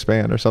 3/4"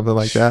 wingspan or something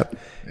like that.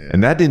 Yeah.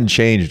 And that didn't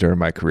change during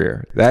my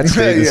career. That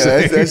stayed the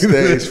same. That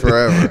stays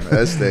forever.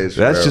 That stays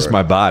forever. That's just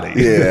my body.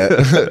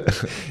 Yeah.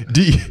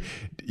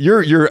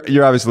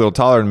 You're obviously a little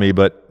taller than me,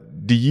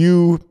 but do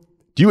you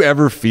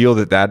ever feel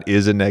that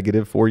is a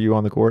negative for you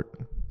on the court?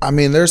 I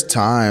mean, there's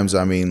times,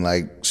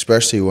 like,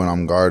 especially when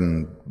I'm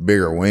guarding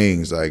bigger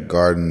wings, like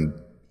guarding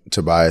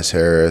Tobias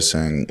Harris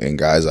and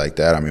guys like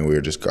that. I mean, we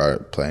were just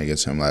playing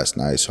against him last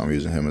night, so I'm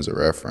using him as a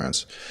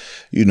reference.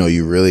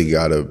 You really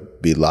got to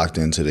be locked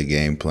into the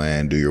game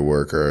plan, do your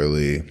work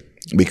early.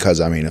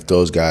 Because, if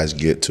those guys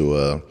get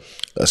to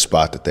a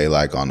spot that they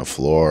like on the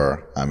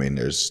floor,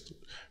 there's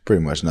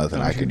pretty much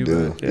nothing I can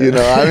do.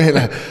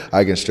 Yeah.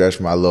 I can stretch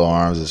my little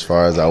arms as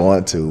far as I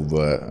want to,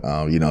 but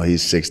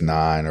he's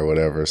 6'9" or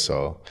whatever.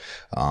 So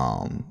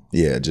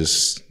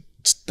just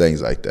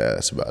things like that.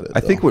 That's about it. I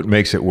think what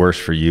makes it worse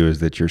for you is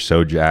that you're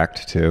so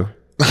jacked too.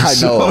 I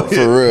know,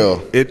 for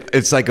real.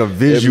 It's like a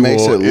visual. It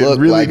makes it look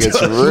really like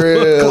it's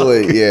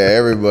really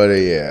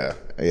everybody.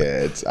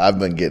 I've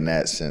been getting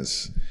that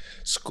since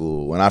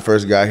school. When I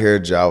first got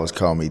here, Ja was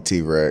calling me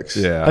T-Rex.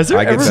 Yeah, I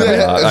get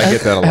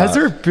that a lot. Has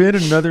there been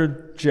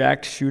another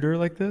jacked shooter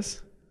like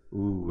this?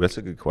 Ooh, that's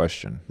a good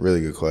question.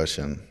 Really good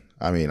question.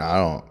 I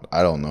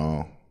don't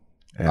know.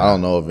 Yeah. I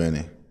don't know of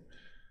any.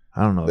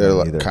 I don't know.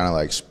 They're kind of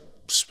like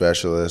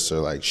specialists or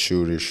like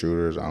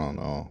shooters. I don't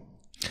know.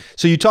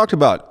 So you talked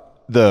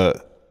about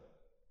the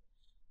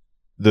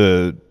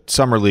the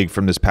summer league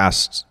from this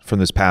past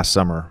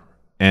summer,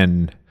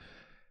 and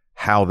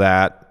how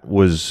that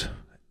was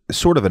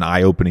sort of an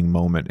eye-opening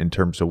moment in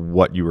terms of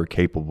what you were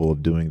capable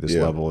of doing at this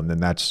level, and then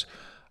that's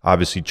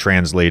obviously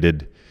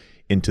translated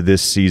into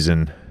this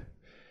season.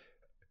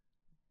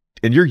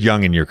 And you're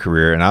young in your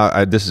career,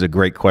 and this is a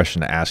great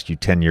question to ask you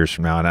 10 years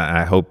from now, and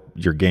I hope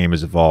your game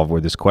has evolved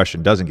where this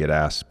question doesn't get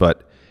asked,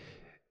 but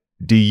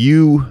do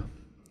you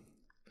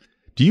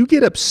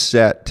get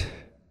upset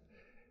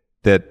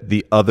that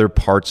the other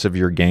parts of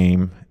your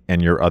game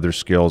and your other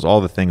skills,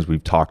 all the things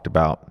we've talked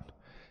about,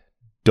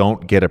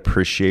 don't get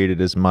appreciated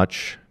as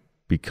much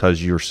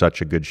because you're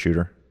such a good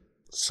shooter?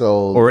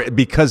 Or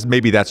because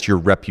maybe that's your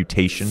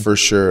reputation? For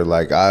sure.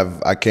 Like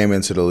I came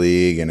into the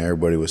league and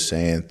everybody was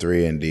saying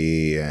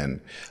 3-and-D,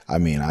 and I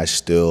mean, I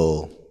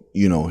still,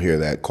 hear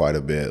that quite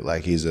a bit.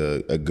 Like, he's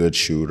a good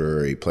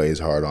shooter. He plays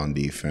hard on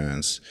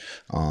defense.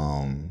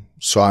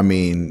 So, I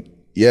mean,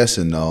 yes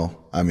and no.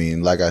 I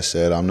mean, like I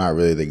said, I'm not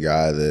really the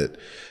guy that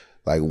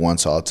like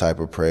wants all type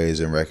of praise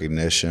and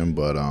recognition,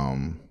 but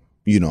I'm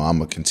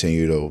gonna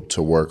continue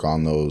to work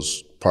on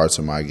those parts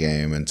of my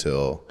game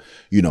until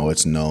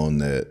it's known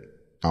that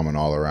I'm an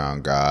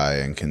all-around guy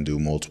and can do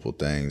multiple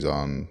things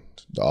on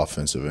the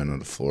offensive end of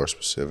the floor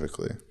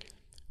specifically.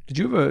 Did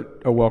you have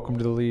a welcome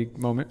to the league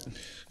moment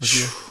with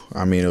you?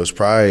 I mean, it was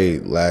probably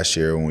last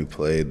year when we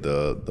played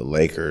the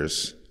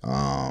Lakers.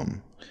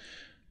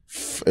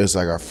 It was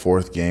like our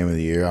fourth game of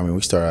the year. I mean,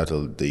 we started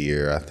out the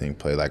year, I think,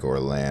 played like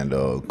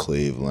Orlando,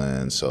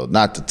 Cleveland. So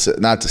not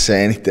to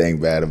say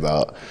anything bad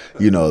about,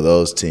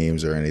 those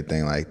teams or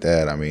anything like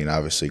that. I mean,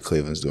 obviously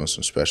Cleveland's doing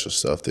some special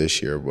stuff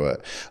this year,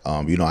 but,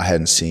 I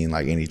hadn't seen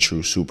like any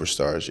true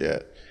superstars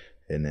yet.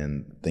 And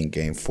then I think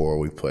game 4,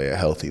 we play a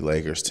healthy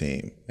Lakers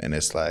team. And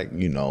it's like,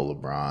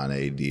 LeBron,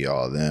 AD,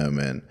 all of them.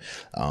 And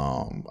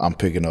I'm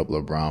picking up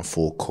LeBron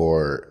full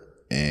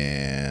court,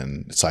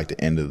 and it's like the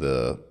end of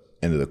the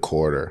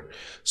quarter.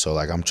 So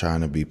like I'm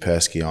trying to be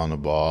pesky on the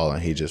ball,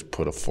 and he just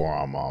put a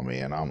forearm on me,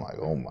 and I'm like,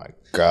 oh my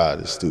God,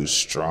 this dude's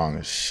strong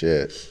as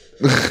shit.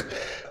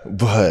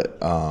 But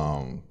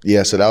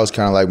so that was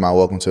kind of like my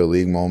welcome to the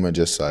league moment.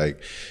 Just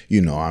like,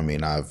 I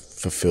mean, I've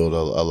fulfilled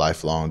a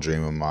lifelong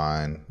dream of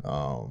mine.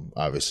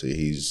 Obviously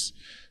he's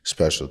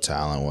special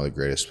talent, one of the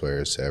greatest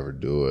players to ever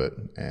do it.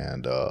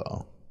 And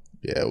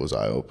it was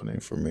eye-opening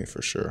for me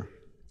for sure.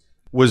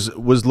 Was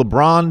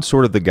LeBron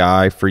sort of the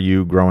guy for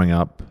you growing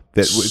up?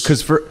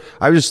 Because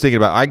I was just thinking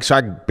about, I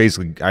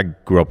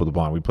grew up with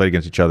LeBron. We played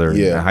against each other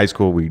in high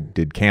school. We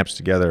did camps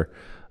together.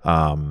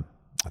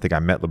 I think I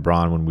met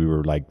LeBron when we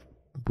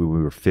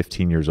were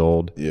 15 years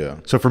old. Yeah.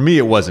 So for me,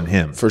 it wasn't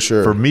him. For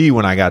sure. For me,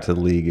 when I got to the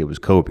league, it was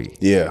Kobe.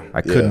 Yeah.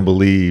 I couldn't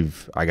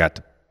believe I got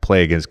to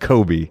play against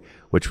Kobe,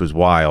 which was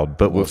wild.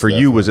 But for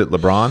you, was it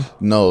LeBron?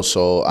 No.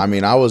 So I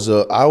mean, I was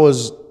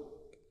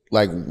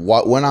like,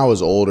 when I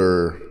was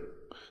older,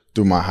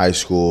 through my high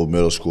school,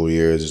 middle school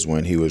years, is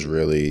when he was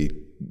really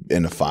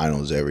in the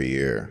finals every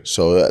year.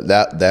 So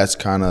that's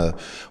kind of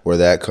where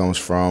that comes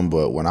from.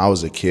 But when I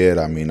was a kid,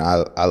 I mean,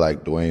 I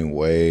like Dwayne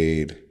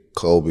Wade,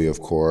 Kobe,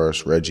 of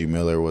course. Reggie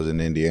Miller was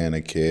an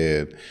Indiana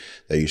kid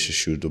that used to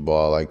shoot the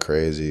ball like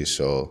crazy.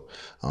 So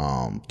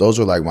those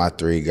were like my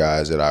 3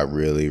 guys that I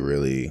really,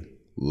 really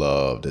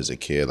loved as a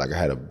kid. Like, I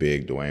had a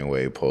big Dwayne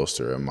Wade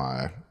poster in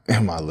my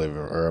living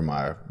or in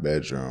my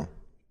bedroom.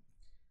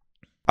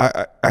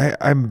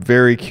 I'm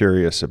very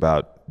curious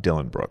about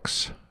Dillon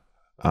Brooks.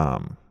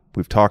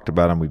 We've talked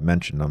about him. We've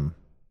mentioned him.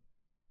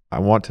 I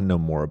want to know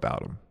more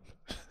about him.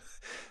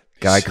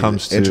 Guy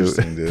comes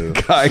to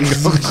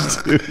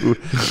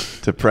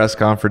press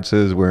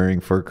conferences wearing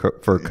fur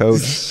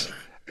coats.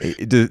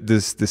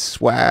 This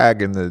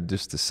swag and the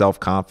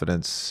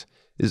self-confidence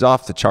is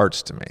off the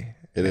charts to me.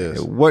 It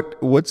is.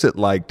 What's it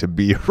like to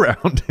be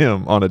around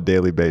him on a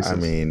daily basis? I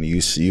mean,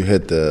 you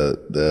hit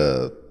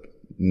the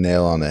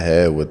nail on the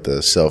head with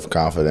the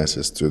self-confidence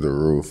is through the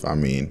roof. I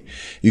mean,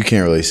 you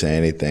can't really say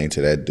anything to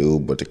that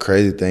dude, but the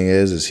crazy thing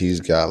is he's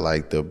got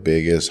like the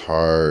biggest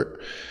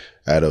heart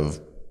out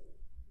of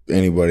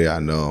anybody I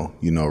know.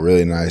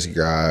 Really nice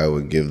guy,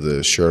 would give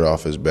the shirt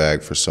off his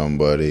back for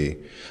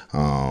somebody.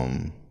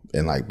 And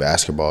like,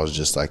 basketball is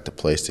just like the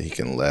place that he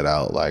can let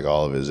out like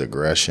all of his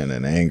aggression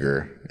and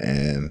anger.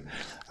 And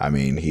I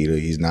mean,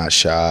 he's not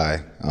shy,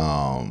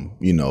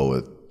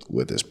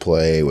 with his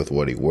play, with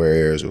what he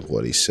wears, with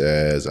what he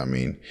says. I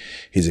mean,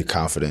 he's a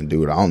confident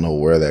dude. I don't know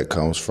where that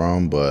comes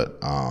from, but,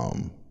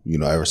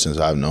 ever since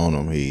I've known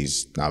him,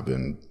 he's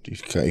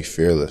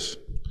fearless.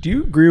 Do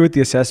you agree with the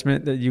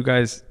assessment that you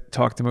guys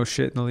talk the most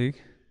shit in the league?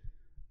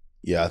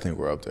 Yeah, I think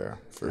we're up there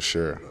for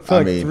sure.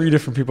 I mean, 3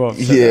 different people have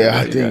said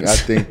that. I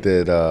think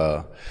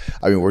that,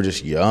 we're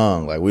just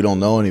young. Like, we don't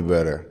know any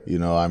better. We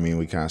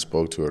kind of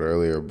spoke to it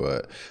earlier,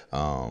 but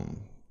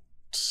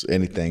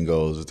anything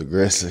goes with the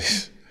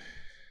Grizzlies.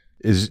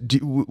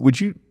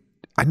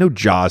 I know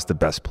Ja's the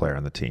best player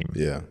on the team.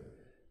 Yeah.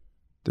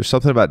 There's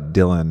something about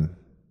Dillon.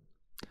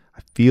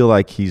 I feel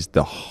like he's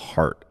the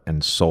heart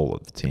and soul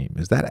of the team.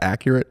 Is that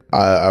accurate?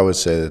 I would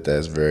say that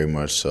that's very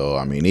much so.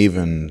 I mean,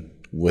 even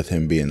with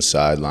him being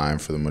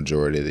sidelined for the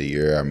majority of the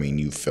year, I mean,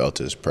 you felt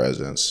his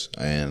presence.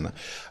 And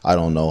I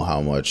don't know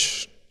how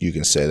much you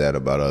can say that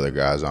about other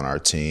guys on our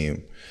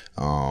team.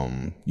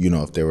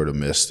 If they were to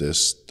miss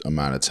this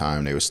amount of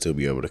time, they would still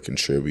be able to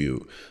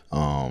contribute,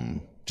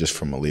 just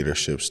from a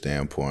leadership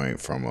standpoint,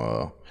 from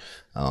a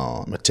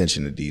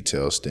attention to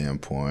detail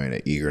standpoint,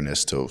 an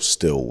eagerness to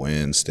still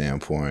win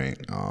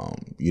standpoint.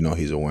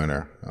 He's a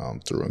winner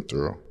through and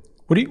through.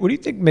 What do you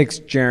think makes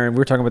Jaren? We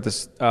were talking about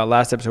this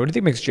last episode. What do you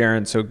think makes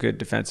Jaren so good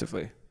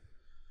defensively?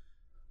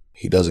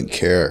 He doesn't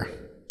care.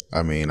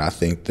 I mean, I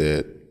think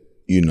that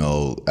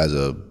as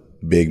a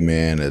big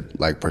man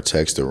that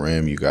protects the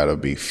rim, you got to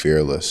be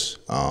fearless.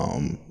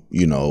 When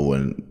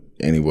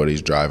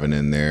anybody's driving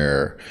in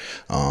there,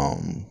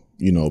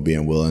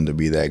 being willing to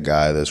be that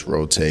guy that's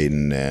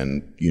rotating,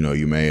 and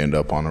you may end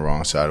up on the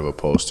wrong side of a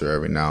poster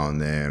every now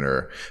and then,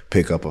 or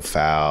pick up a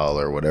foul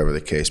or whatever the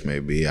case may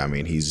be. I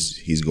mean,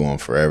 he's going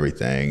for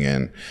everything,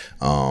 and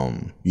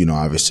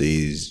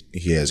obviously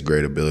he has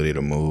great ability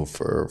to move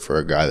for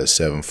a guy that's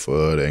 7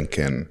 foot and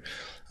can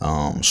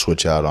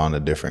switch out on to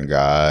different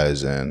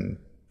guys and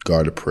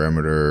guard the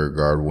perimeter,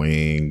 guard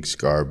wings,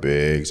 guard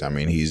bigs. I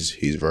mean,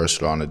 he's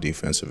versatile on the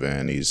defensive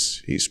end.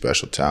 He's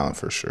special talent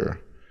for sure.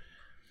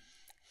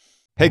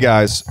 Hey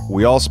guys,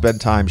 we all spend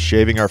time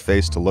shaving our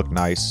face to look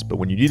nice, but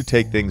when you need to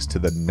take things to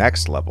the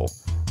next level,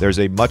 there's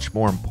a much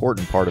more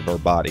important part of our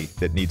body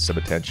that needs some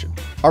attention.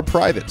 Our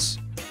privates.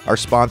 Our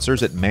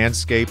sponsors at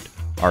Manscaped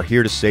are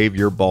here to save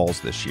your balls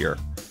this year.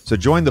 So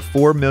join the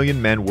 4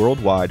 million men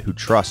worldwide who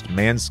trust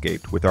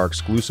Manscaped with our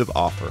exclusive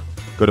offer.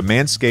 Go to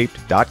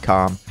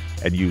manscaped.com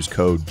and use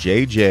code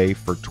JJ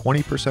for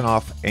 20%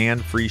 off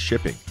and free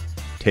shipping.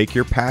 Take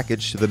your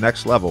package to the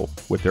next level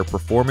with their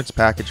Performance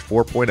Package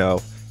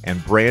 4.0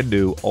 and brand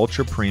new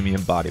Ultra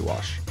Premium Body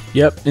Wash.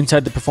 Yep,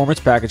 inside the Performance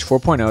Package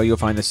 4.0, you'll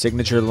find the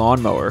Signature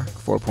Lawnmower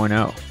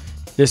 4.0.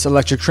 This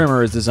electric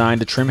trimmer is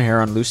designed to trim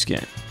hair on loose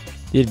skin.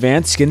 The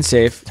advanced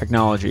skin-safe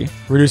technology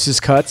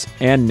reduces cuts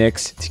and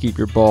nicks to keep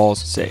your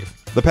balls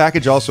safe. The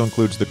package also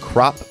includes the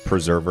Crop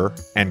Preserver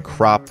and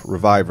Crop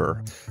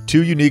Reviver,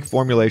 2 unique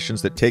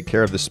formulations that take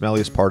care of the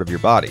smelliest part of your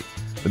body.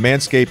 The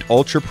Manscaped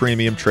Ultra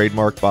Premium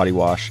Trademark Body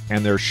Wash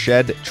and their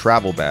Shed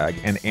Travel Bag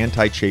and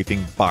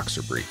Anti-Chafing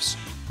Boxer Briefs.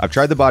 I've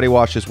tried the body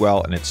wash as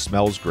well, and it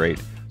smells great.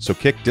 So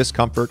kick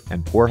discomfort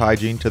and poor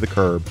hygiene to the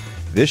curb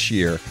this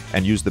year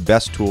and use the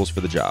best tools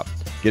for the job.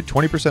 Get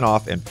 20%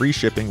 off and free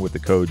shipping with the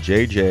code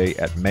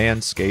JJ at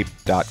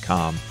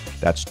manscaped.com.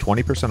 That's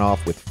 20%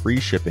 off with free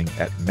shipping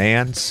at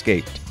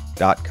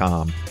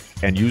manscaped.com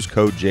and use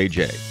code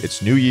JJ.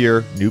 It's new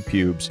year, new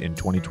pubes in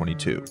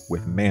 2022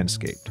 with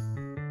Manscaped.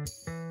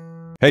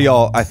 Hey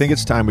y'all, I think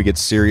it's time we get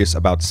serious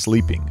about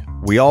sleeping.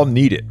 We all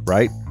need it,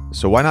 right?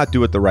 So why not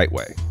do it the right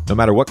way? No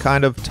matter what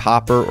kind of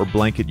topper or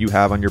blanket you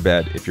have on your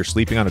bed, if you're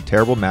sleeping on a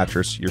terrible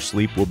mattress, your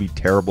sleep will be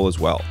terrible as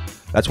well.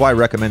 That's why I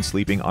recommend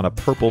sleeping on a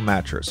Purple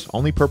mattress.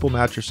 Only Purple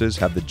mattresses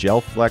have the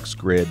Gel Flex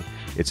Grid.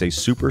 It's a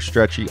super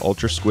stretchy,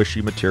 ultra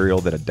squishy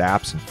material that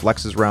adapts and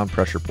flexes around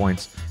pressure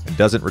points and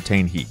doesn't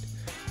retain heat.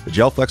 The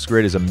Gel Flex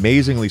Grid is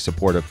amazingly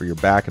supportive for your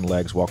back and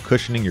legs while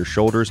cushioning your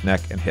shoulders,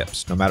 neck, and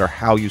hips, no matter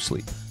how you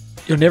sleep.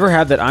 You'll never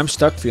have that I'm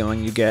stuck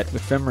feeling you get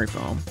with memory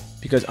foam,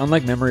 because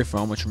unlike memory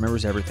foam, which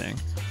remembers everything,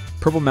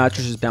 Purple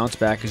mattresses bounce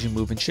back as you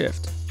move and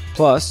shift.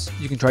 Plus,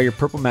 you can try your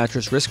Purple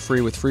mattress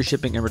risk-free with free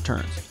shipping and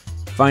returns.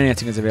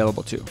 Financing is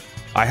available too.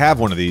 I have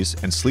one of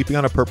these, and sleeping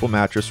on a Purple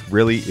mattress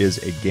really is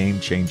a game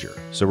changer.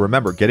 So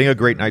remember, getting a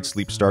great night's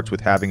sleep starts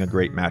with having a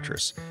great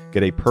mattress.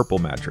 Get a Purple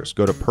mattress.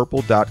 Go to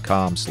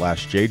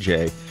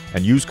purple.com/JJ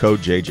and use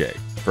code JJ.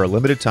 For a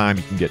limited time,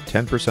 you can get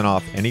 10%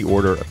 off any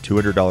order of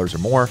 $200 or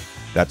more.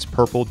 That's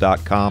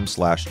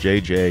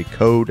purple.com/JJ,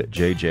 code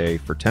JJ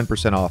for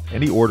 10% off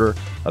any order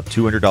of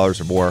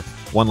 $200 or more.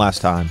 One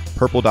last time,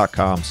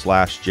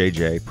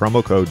 purple.com/JJ,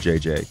 promo code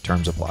JJ,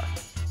 terms apply.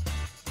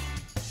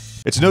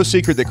 It's no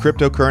secret that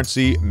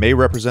cryptocurrency may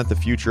represent the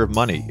future of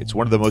money. It's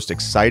one of the most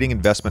exciting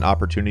investment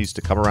opportunities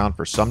to come around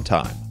for some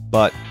time.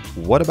 But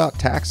what about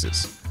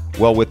taxes?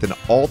 Well, with an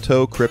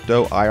Alto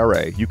Crypto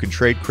IRA, you can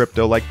trade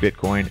crypto like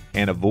Bitcoin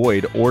and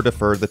avoid or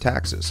defer the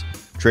taxes.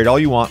 Trade all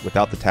you want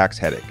without the tax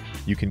headache.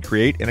 You can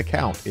create an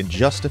account in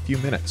just a few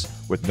minutes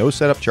with no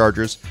setup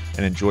charges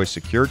and enjoy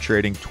secure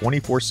trading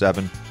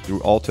 24/7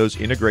 through Alto's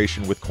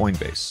integration with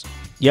Coinbase.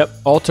 Yep,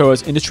 Alto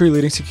has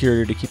industry-leading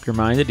security to keep your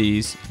mind at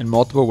ease and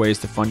multiple ways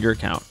to fund your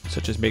account,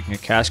 such as making a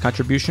cash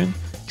contribution,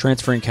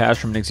 transferring cash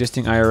from an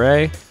existing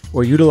IRA,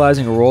 or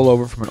utilizing a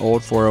rollover from an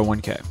old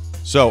 401k.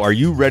 So, are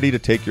you ready to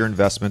take your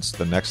investments to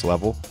the next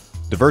level?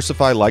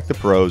 Diversify like the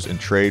pros and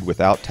trade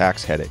without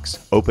tax headaches.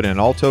 Open an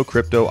Alto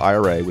Crypto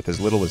IRA with as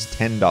little as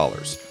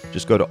 $10.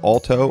 Just go to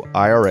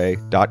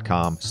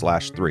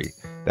altoira.com/3.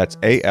 That's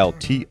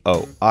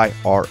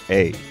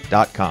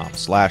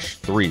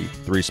ALTOIRA.com/3,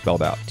 3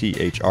 spelled out,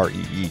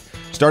 THREE.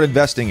 Start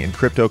investing in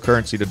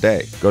cryptocurrency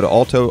today. Go to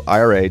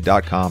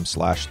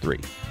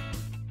altoira.com/3.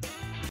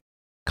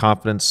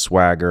 Confidence,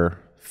 swagger,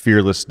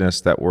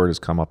 fearlessness, that word has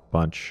come up a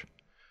bunch.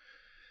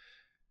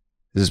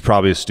 This is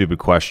probably a stupid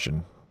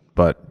question,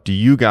 but do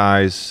you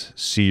guys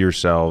see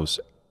yourselves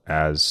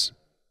as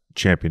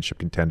championship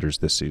contenders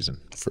this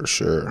season? For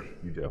sure.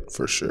 You do.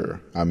 For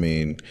sure. I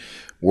mean,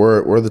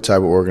 we're the type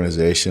of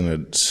organization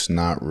that's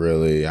not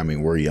really, I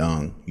mean, we're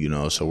young, you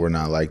know, so we're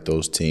not like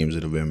those teams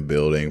that have been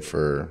building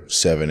for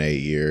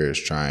 7-8 years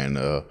trying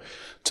to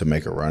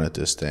make a run at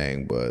this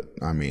thing. But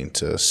I mean,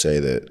 to say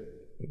that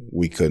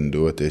we couldn't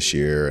do it this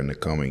year and the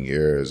coming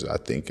years, I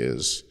think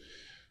is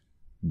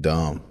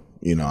dumb.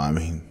 You know, I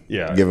mean,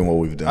 yeah, given what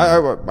we've done.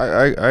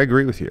 I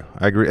agree with you.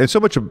 I agree. And so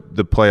much of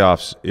the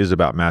playoffs is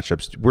about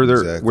matchups. Were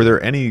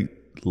there any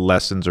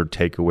lessons or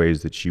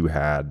takeaways that you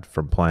had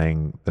from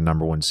playing the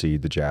number 1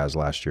 seed, the Jazz,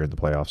 last year in the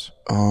playoffs?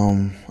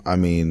 I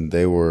mean,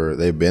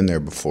 they've been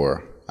there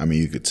before. I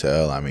mean, you could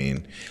tell. I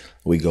mean,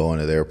 we go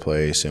into their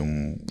place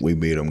and we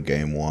beat them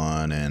game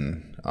 1,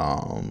 and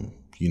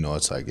you know,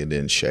 it's like it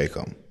didn't shake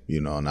them. You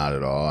know, not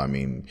at all. I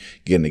mean,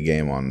 getting a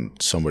game on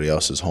somebody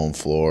else's home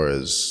floor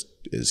is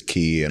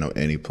key in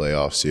any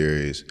playoff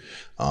series,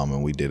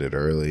 and we did it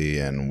early,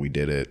 and we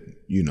did it.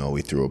 You know,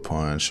 we threw a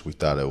punch. We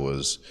thought it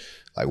was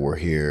like, we're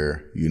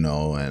here, you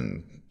know,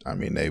 and I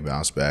mean, they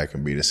bounced back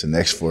and beat us the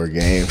next 4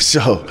 games.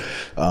 So,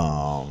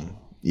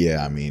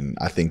 yeah, I mean,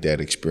 I think that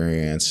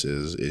experience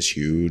is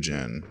huge,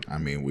 and I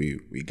mean,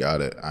 we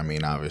got it. I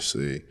mean,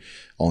 obviously,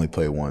 only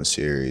play 1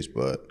 series,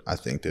 but I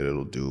think that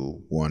it'll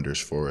do wonders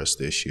for us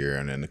this year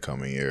and in the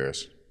coming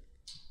years.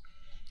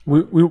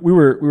 We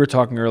were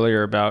talking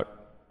earlier about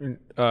in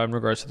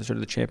regards to the sort of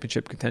the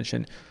championship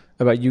contention,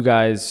 about you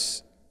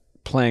guys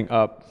playing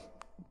up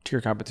to your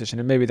competition,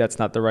 and maybe that's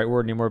not the right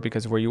word anymore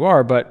because of where you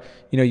are, but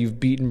you know, you've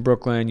beaten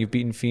Brooklyn, you've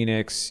beaten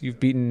Phoenix, you've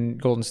beaten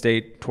Golden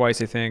State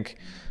twice, I think.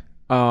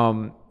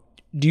 Do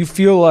you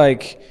feel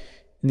like,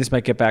 and this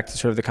might get back to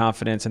sort of the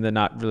confidence and the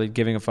not really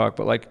giving a fuck,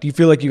 but like, do you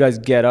feel like you guys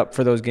get up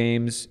for those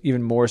games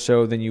even more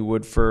so than you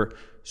would for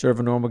sort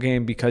of a normal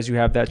game because you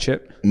have that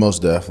chip?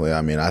 Most definitely.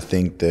 I mean, I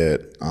think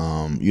that,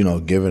 you know,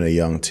 given a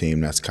young team,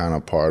 that's kind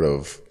of part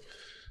of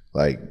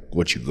like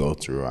what you go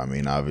through. I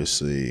mean,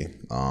 obviously,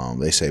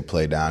 they say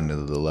play down to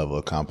the level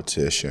of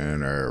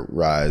competition or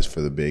rise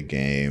for the big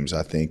games.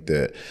 I think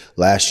that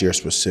last year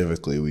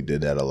specifically, we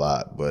did that a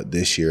lot, but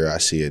this year I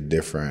see a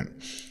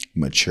different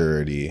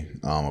maturity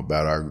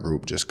about our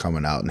group just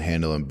coming out and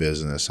handling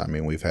business. I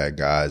mean, we've had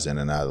guys in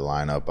and out of the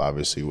lineup,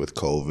 obviously with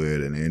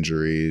COVID and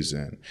injuries,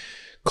 and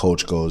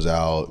coach goes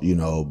out, you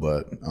know,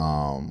 but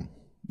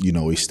you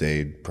know, we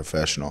stayed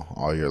professional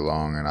all year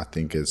long, and I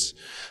think it's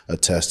a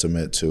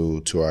testament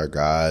to our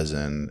guys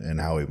and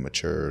how we've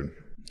matured.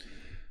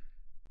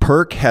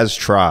 Perk has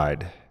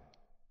tried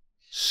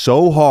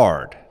so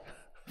hard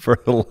for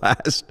the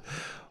last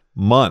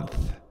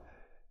month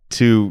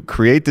to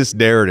create this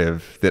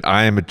narrative that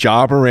I am a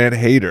Ja Morant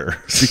hater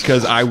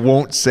because I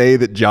won't say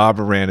that Ja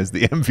Morant is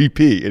the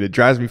MVP, and it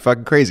drives me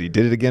fucking crazy. He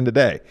did it again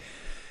today.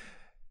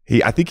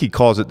 I think he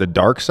calls it the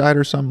dark side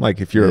or something. Like,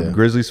 if you're a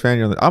Grizzlies fan,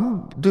 you're like,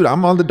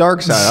 I'm on the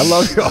dark side. I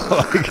love you all.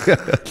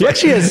 Like, he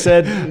actually has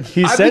said,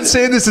 I've been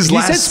saying this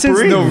last spring.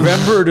 Since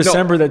November or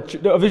December that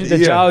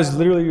Ja is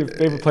literally your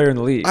favorite player in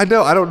the league. I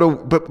know. I don't know,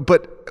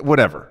 but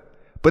whatever.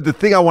 But the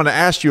thing I want to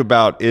ask you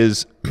about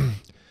is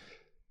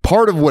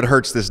part of what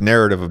hurts this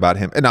narrative about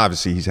him, and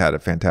obviously he's had a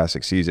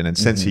fantastic season, and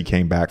since he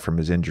came back from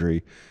his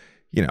injury,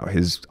 you know,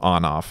 his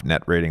on-off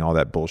net rating, all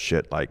that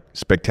bullshit, like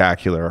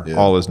spectacular,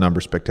 all his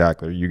numbers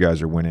spectacular. You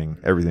guys are winning.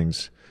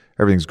 Everything's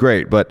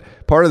great. But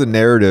part of the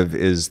narrative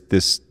is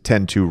this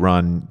 10-2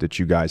 run that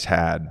you guys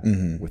had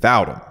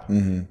without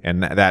him.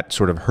 And that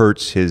sort of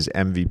hurts his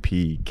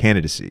MVP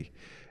candidacy.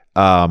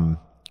 Do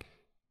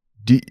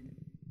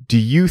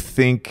you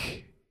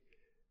think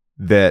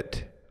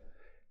that,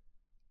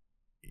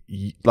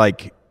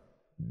 like,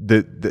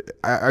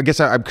 I guess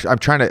I'm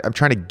trying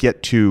to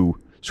get to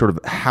sort of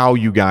how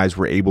you guys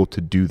were able to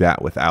do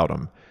that without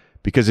him.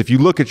 Because if you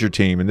look at your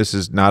team, and this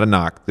is not a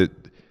knock, that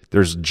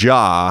there's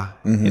Ja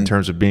in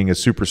terms of being a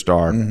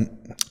superstar,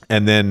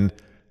 and then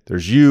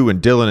there's you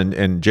and Dylan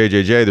and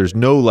JJJ. There's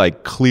no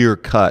like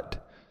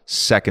clear-cut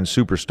second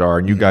superstar,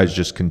 and you guys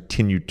just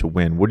continued to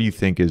win. What do you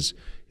think is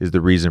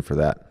the reason for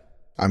that?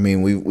 I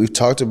mean, we've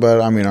talked about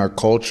it. I mean, our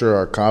culture,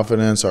 our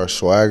confidence, our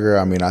swagger.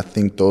 I mean, I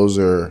think those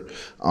are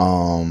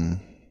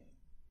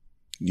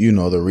you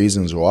know, the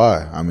reasons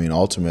why. I mean,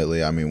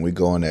 ultimately, I mean, we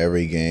go into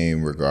every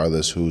game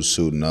regardless who's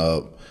suiting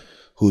up,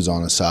 who's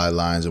on the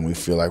sidelines, and we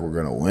feel like we're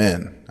going to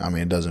win. I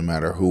mean, it doesn't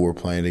matter who we're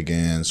playing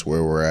against,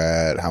 where we're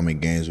at, how many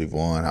games we've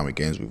won, how many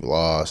games we've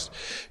lost.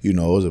 You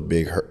know, it was a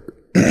big hurt,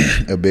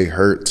 a big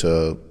hurt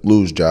to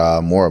lose Ja,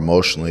 more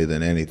emotionally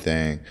than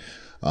anything.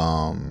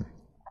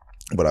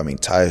 But, I mean,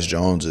 Tyus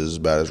Jones is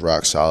about as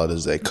rock solid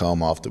as they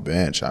come off the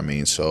bench. I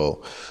mean,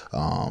 so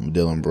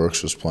Dylan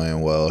Brooks was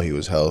playing well. He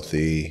was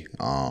healthy.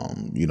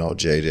 You know,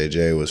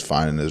 JJJ was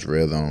finding his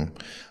rhythm.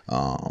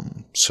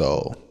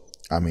 So,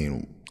 I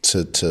mean,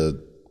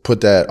 to put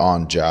that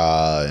on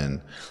Ja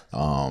and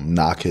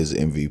knock his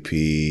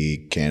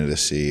MVP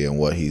candidacy and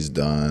what he's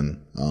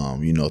done,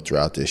 you know,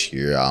 throughout this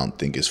year, I don't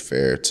think it's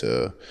fair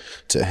to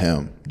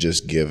him,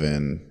 just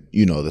given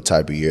you know, the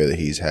type of year that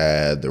he's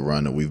had, the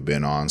run that we've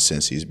been on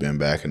since he's been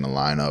back in the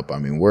lineup. I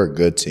mean, we're a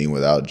good team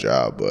without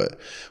Ja, but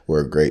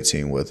we're a great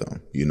team with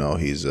him. You know,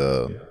 he's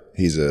a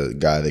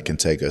guy that can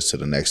take us to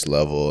the next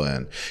level.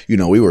 And, you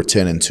know, we were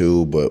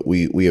 10-2, but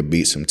we had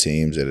beat some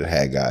teams that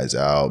had guys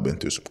out, been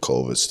through some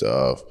COVID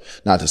stuff.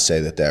 Not to say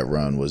that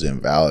run was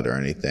invalid or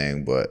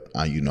anything, but,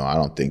 you know, I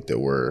don't think that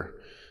we're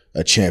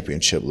a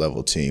championship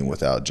level team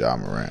without Ja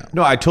Morant.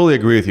 No, I totally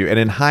agree with you. And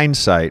in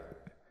hindsight,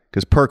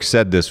 because Perk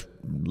said this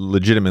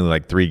legitimately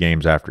like 3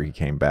 games after he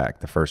came back,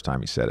 the first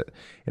time he said it.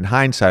 In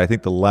hindsight, I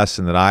think the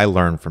lesson that I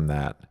learned from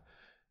that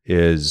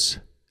is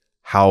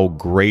how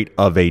great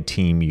of a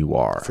team you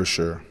are. For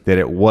sure. That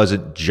it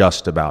wasn't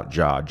just about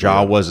Ja.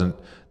 Ja wasn't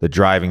the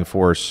driving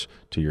force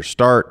to your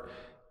start,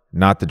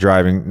 not the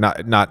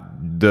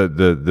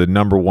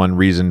number one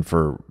reason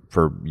for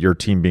your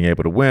team being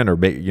able to win or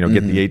get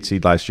the 8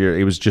 seed last year.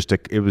 It was just a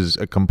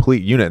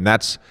complete unit, and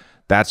that's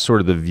sort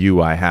of the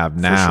view I have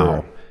now.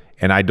 For sure.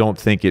 And I don't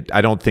think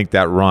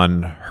that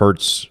run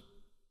hurts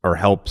or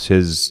helps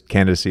his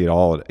candidacy at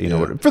all. You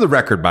know, for the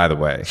record, by the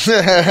way,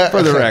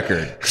 for the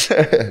record.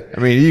 I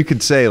mean, you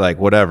could say like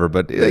whatever,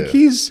 but like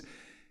he's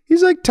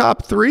like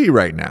top 3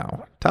 right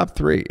now, top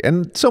 3,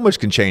 and so much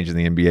can change in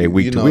the NBA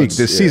week to week.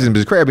 This season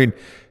is crazy. I mean,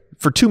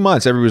 for 2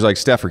 months, everybody was like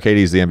Steph or KD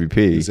is the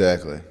MVP.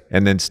 Exactly.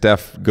 And then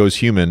Steph goes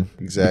human,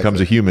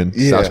 becomes a human,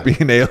 stops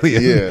being an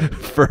alien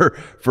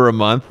for a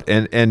month,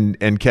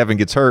 and Kevin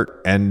gets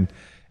hurt, and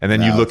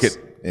then now you look at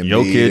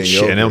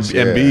Jokic and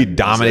Embiid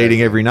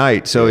dominating every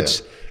night. So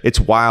it's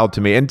wild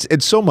to me,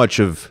 and so much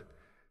of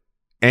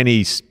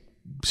any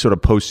sort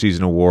of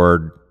postseason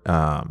award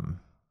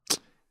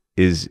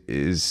is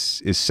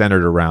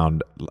centered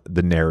around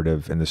the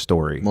narrative and the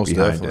story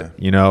behind it.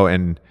 You know,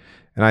 and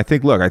I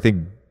think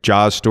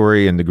Ja's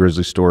story and the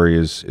Grizzlies story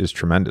is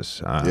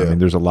tremendous. I mean,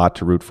 there's a lot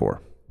to root for.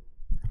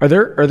 Are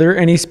there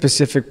any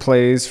specific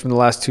plays from the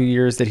last 2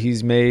 years that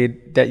he's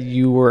made that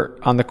you were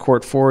on the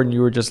court for and you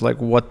were just like,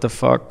 what the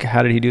fuck?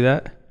 How did he do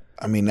that?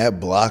 I mean,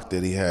 that block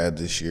that he had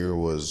this year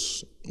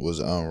was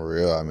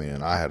unreal. I mean,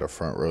 and I had a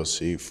front row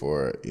seat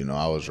for it. You know,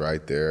 I was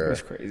right there. It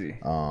was crazy.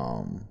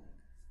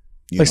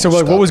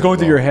 What was going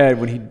through your head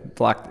when he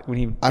blocked?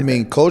 I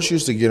mean, Coach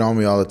used to get on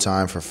me all the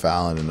time for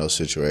fouling in those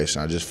situations.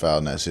 I just fouled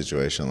in that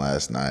situation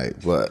last night,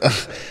 but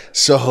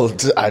so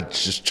I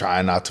just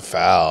try not to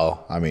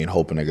foul. I mean,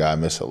 hoping the guy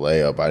missed a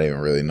layup. I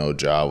didn't really know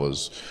Ja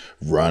was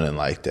running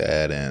like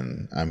that,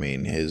 and I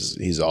mean,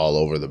 he's all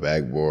over the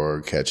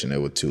backboard, catching it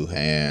with 2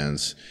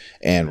 hands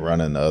and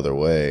running the other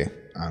way.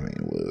 I mean,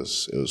 it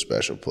was a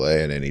special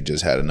play. And then he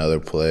just had another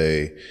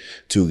play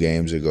 2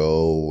 games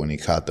ago when he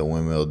caught the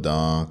windmill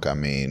dunk. I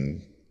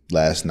mean,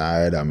 last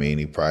night,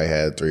 he probably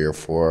had 3 or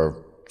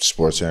 4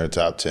 SportsCenter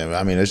top 10.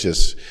 I mean, it's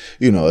just,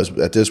 you know,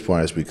 at this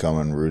point, it's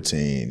becoming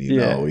routine. You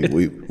know,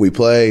 we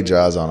play,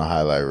 Ja's on a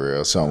highlight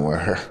reel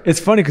somewhere. It's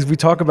funny because we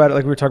talk about it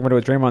like we were talking about it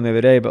with Draymond the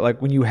other day, but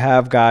like when you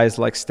have guys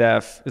like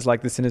Steph is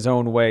like this in his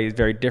own way, he's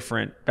very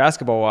different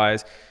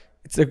basketball-wise.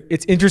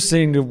 It's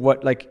interesting to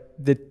what like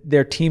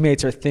their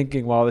teammates are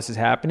thinking while this is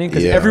happening,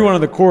 because everyone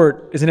on the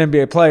court is an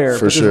NBA player,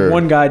 but there's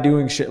one guy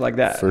doing shit like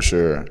that. For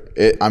sure.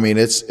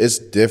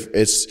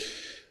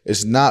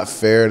 It's not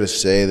fair to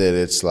say that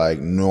it's like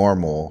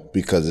normal,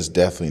 because it's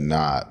definitely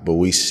not, but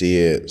we see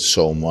it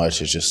so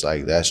much. It's just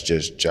like, that's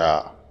just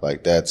Ja.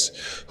 Like, that's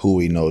who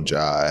we know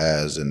Ja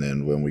as. And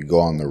then when we go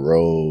on the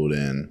road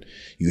and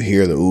you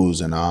hear the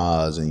oohs and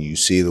ahs and you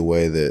see the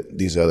way that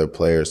these other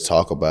players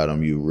talk about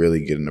him, you really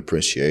get an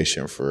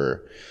appreciation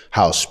for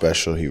how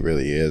special he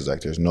really is.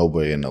 Like, there's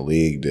nobody in the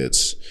league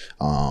that's,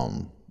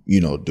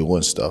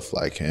 doing stuff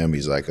like him.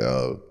 He's like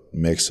a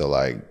mix of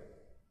like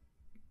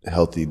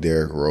healthy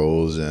Derrick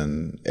Rose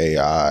and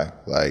AI.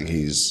 Like,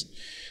 he's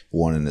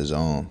one in his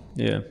own.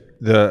 Yeah.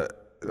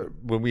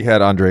 When we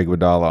had Andre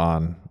Iguodala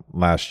on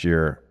last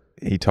year,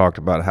 he talked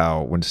about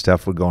how when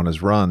Steph would go on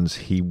his runs,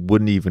 he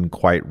wouldn't even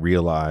quite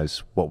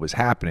realize what was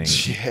happening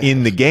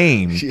in the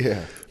game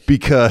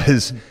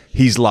because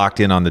he's locked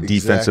in on the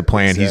defensive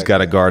plan. He's got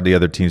to guard the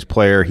other team's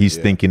player. He's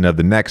thinking of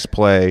the next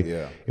play.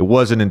 Yeah. It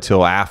wasn't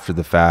until after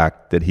the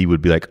fact that he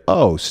would be like,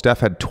 oh,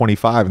 Steph had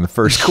 25 in the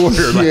first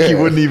quarter. Like, he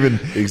wouldn't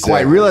even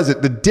quite realize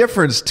it. The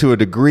difference to a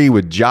degree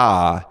with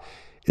Ja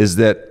is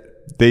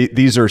that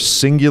these are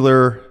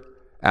singular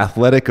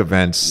athletic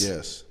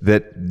events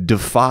that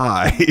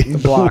defy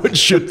what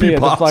should be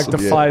possible.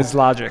 Defies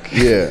logic.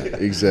 Yeah,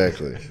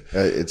 exactly.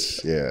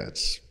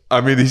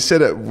 I mean, he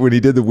said it when he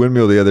did the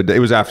windmill the other day. It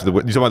was after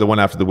you're talking about the one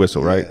after the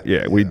whistle, right?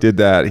 Yeah, we did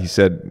that. He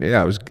said,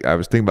 I was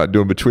thinking about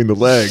doing between the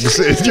legs.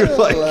 And you're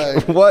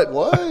like, what?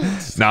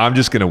 No, I'm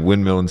just going to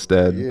windmill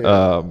instead.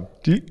 Yeah.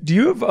 Do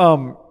you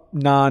have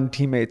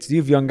non-teammates? Do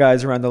you have young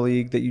guys around the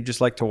league that you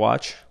just like to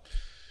watch?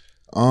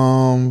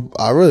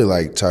 I really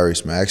like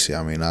Tyrese Maxey.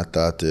 I mean, I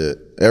thought that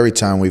every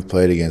time we've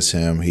played against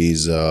him,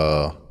 he's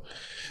been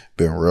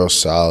real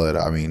solid.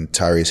 I mean,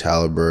 Tyrese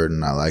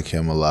Halliburton, I like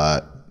him a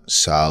lot.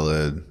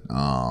 Solid,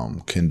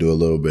 can do a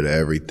little bit of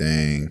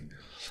everything.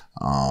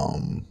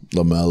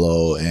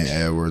 LaMelo and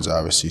Edwards,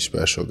 obviously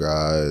special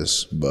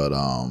guys, but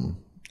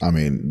I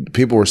mean,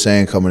 people were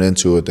saying coming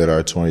into it that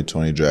our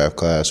 2020 draft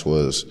class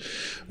was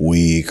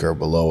weak or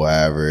below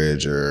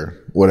average or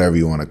whatever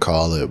you want to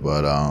call it.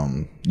 But,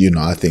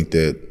 I think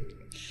that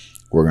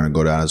we're going to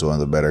go down as one of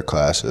the better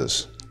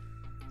classes.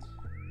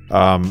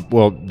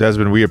 Well,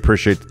 Desmond, we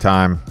appreciate the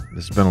time.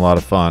 This has been a lot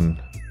of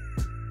fun.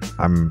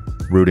 I'm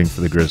rooting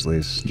for the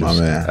Grizzlies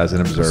just as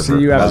an observer.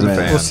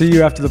 We'll see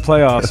you after the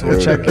playoffs. We'll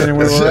check in and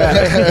where we're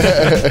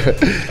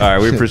at. All right,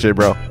 we appreciate it,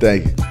 bro.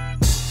 Thank you.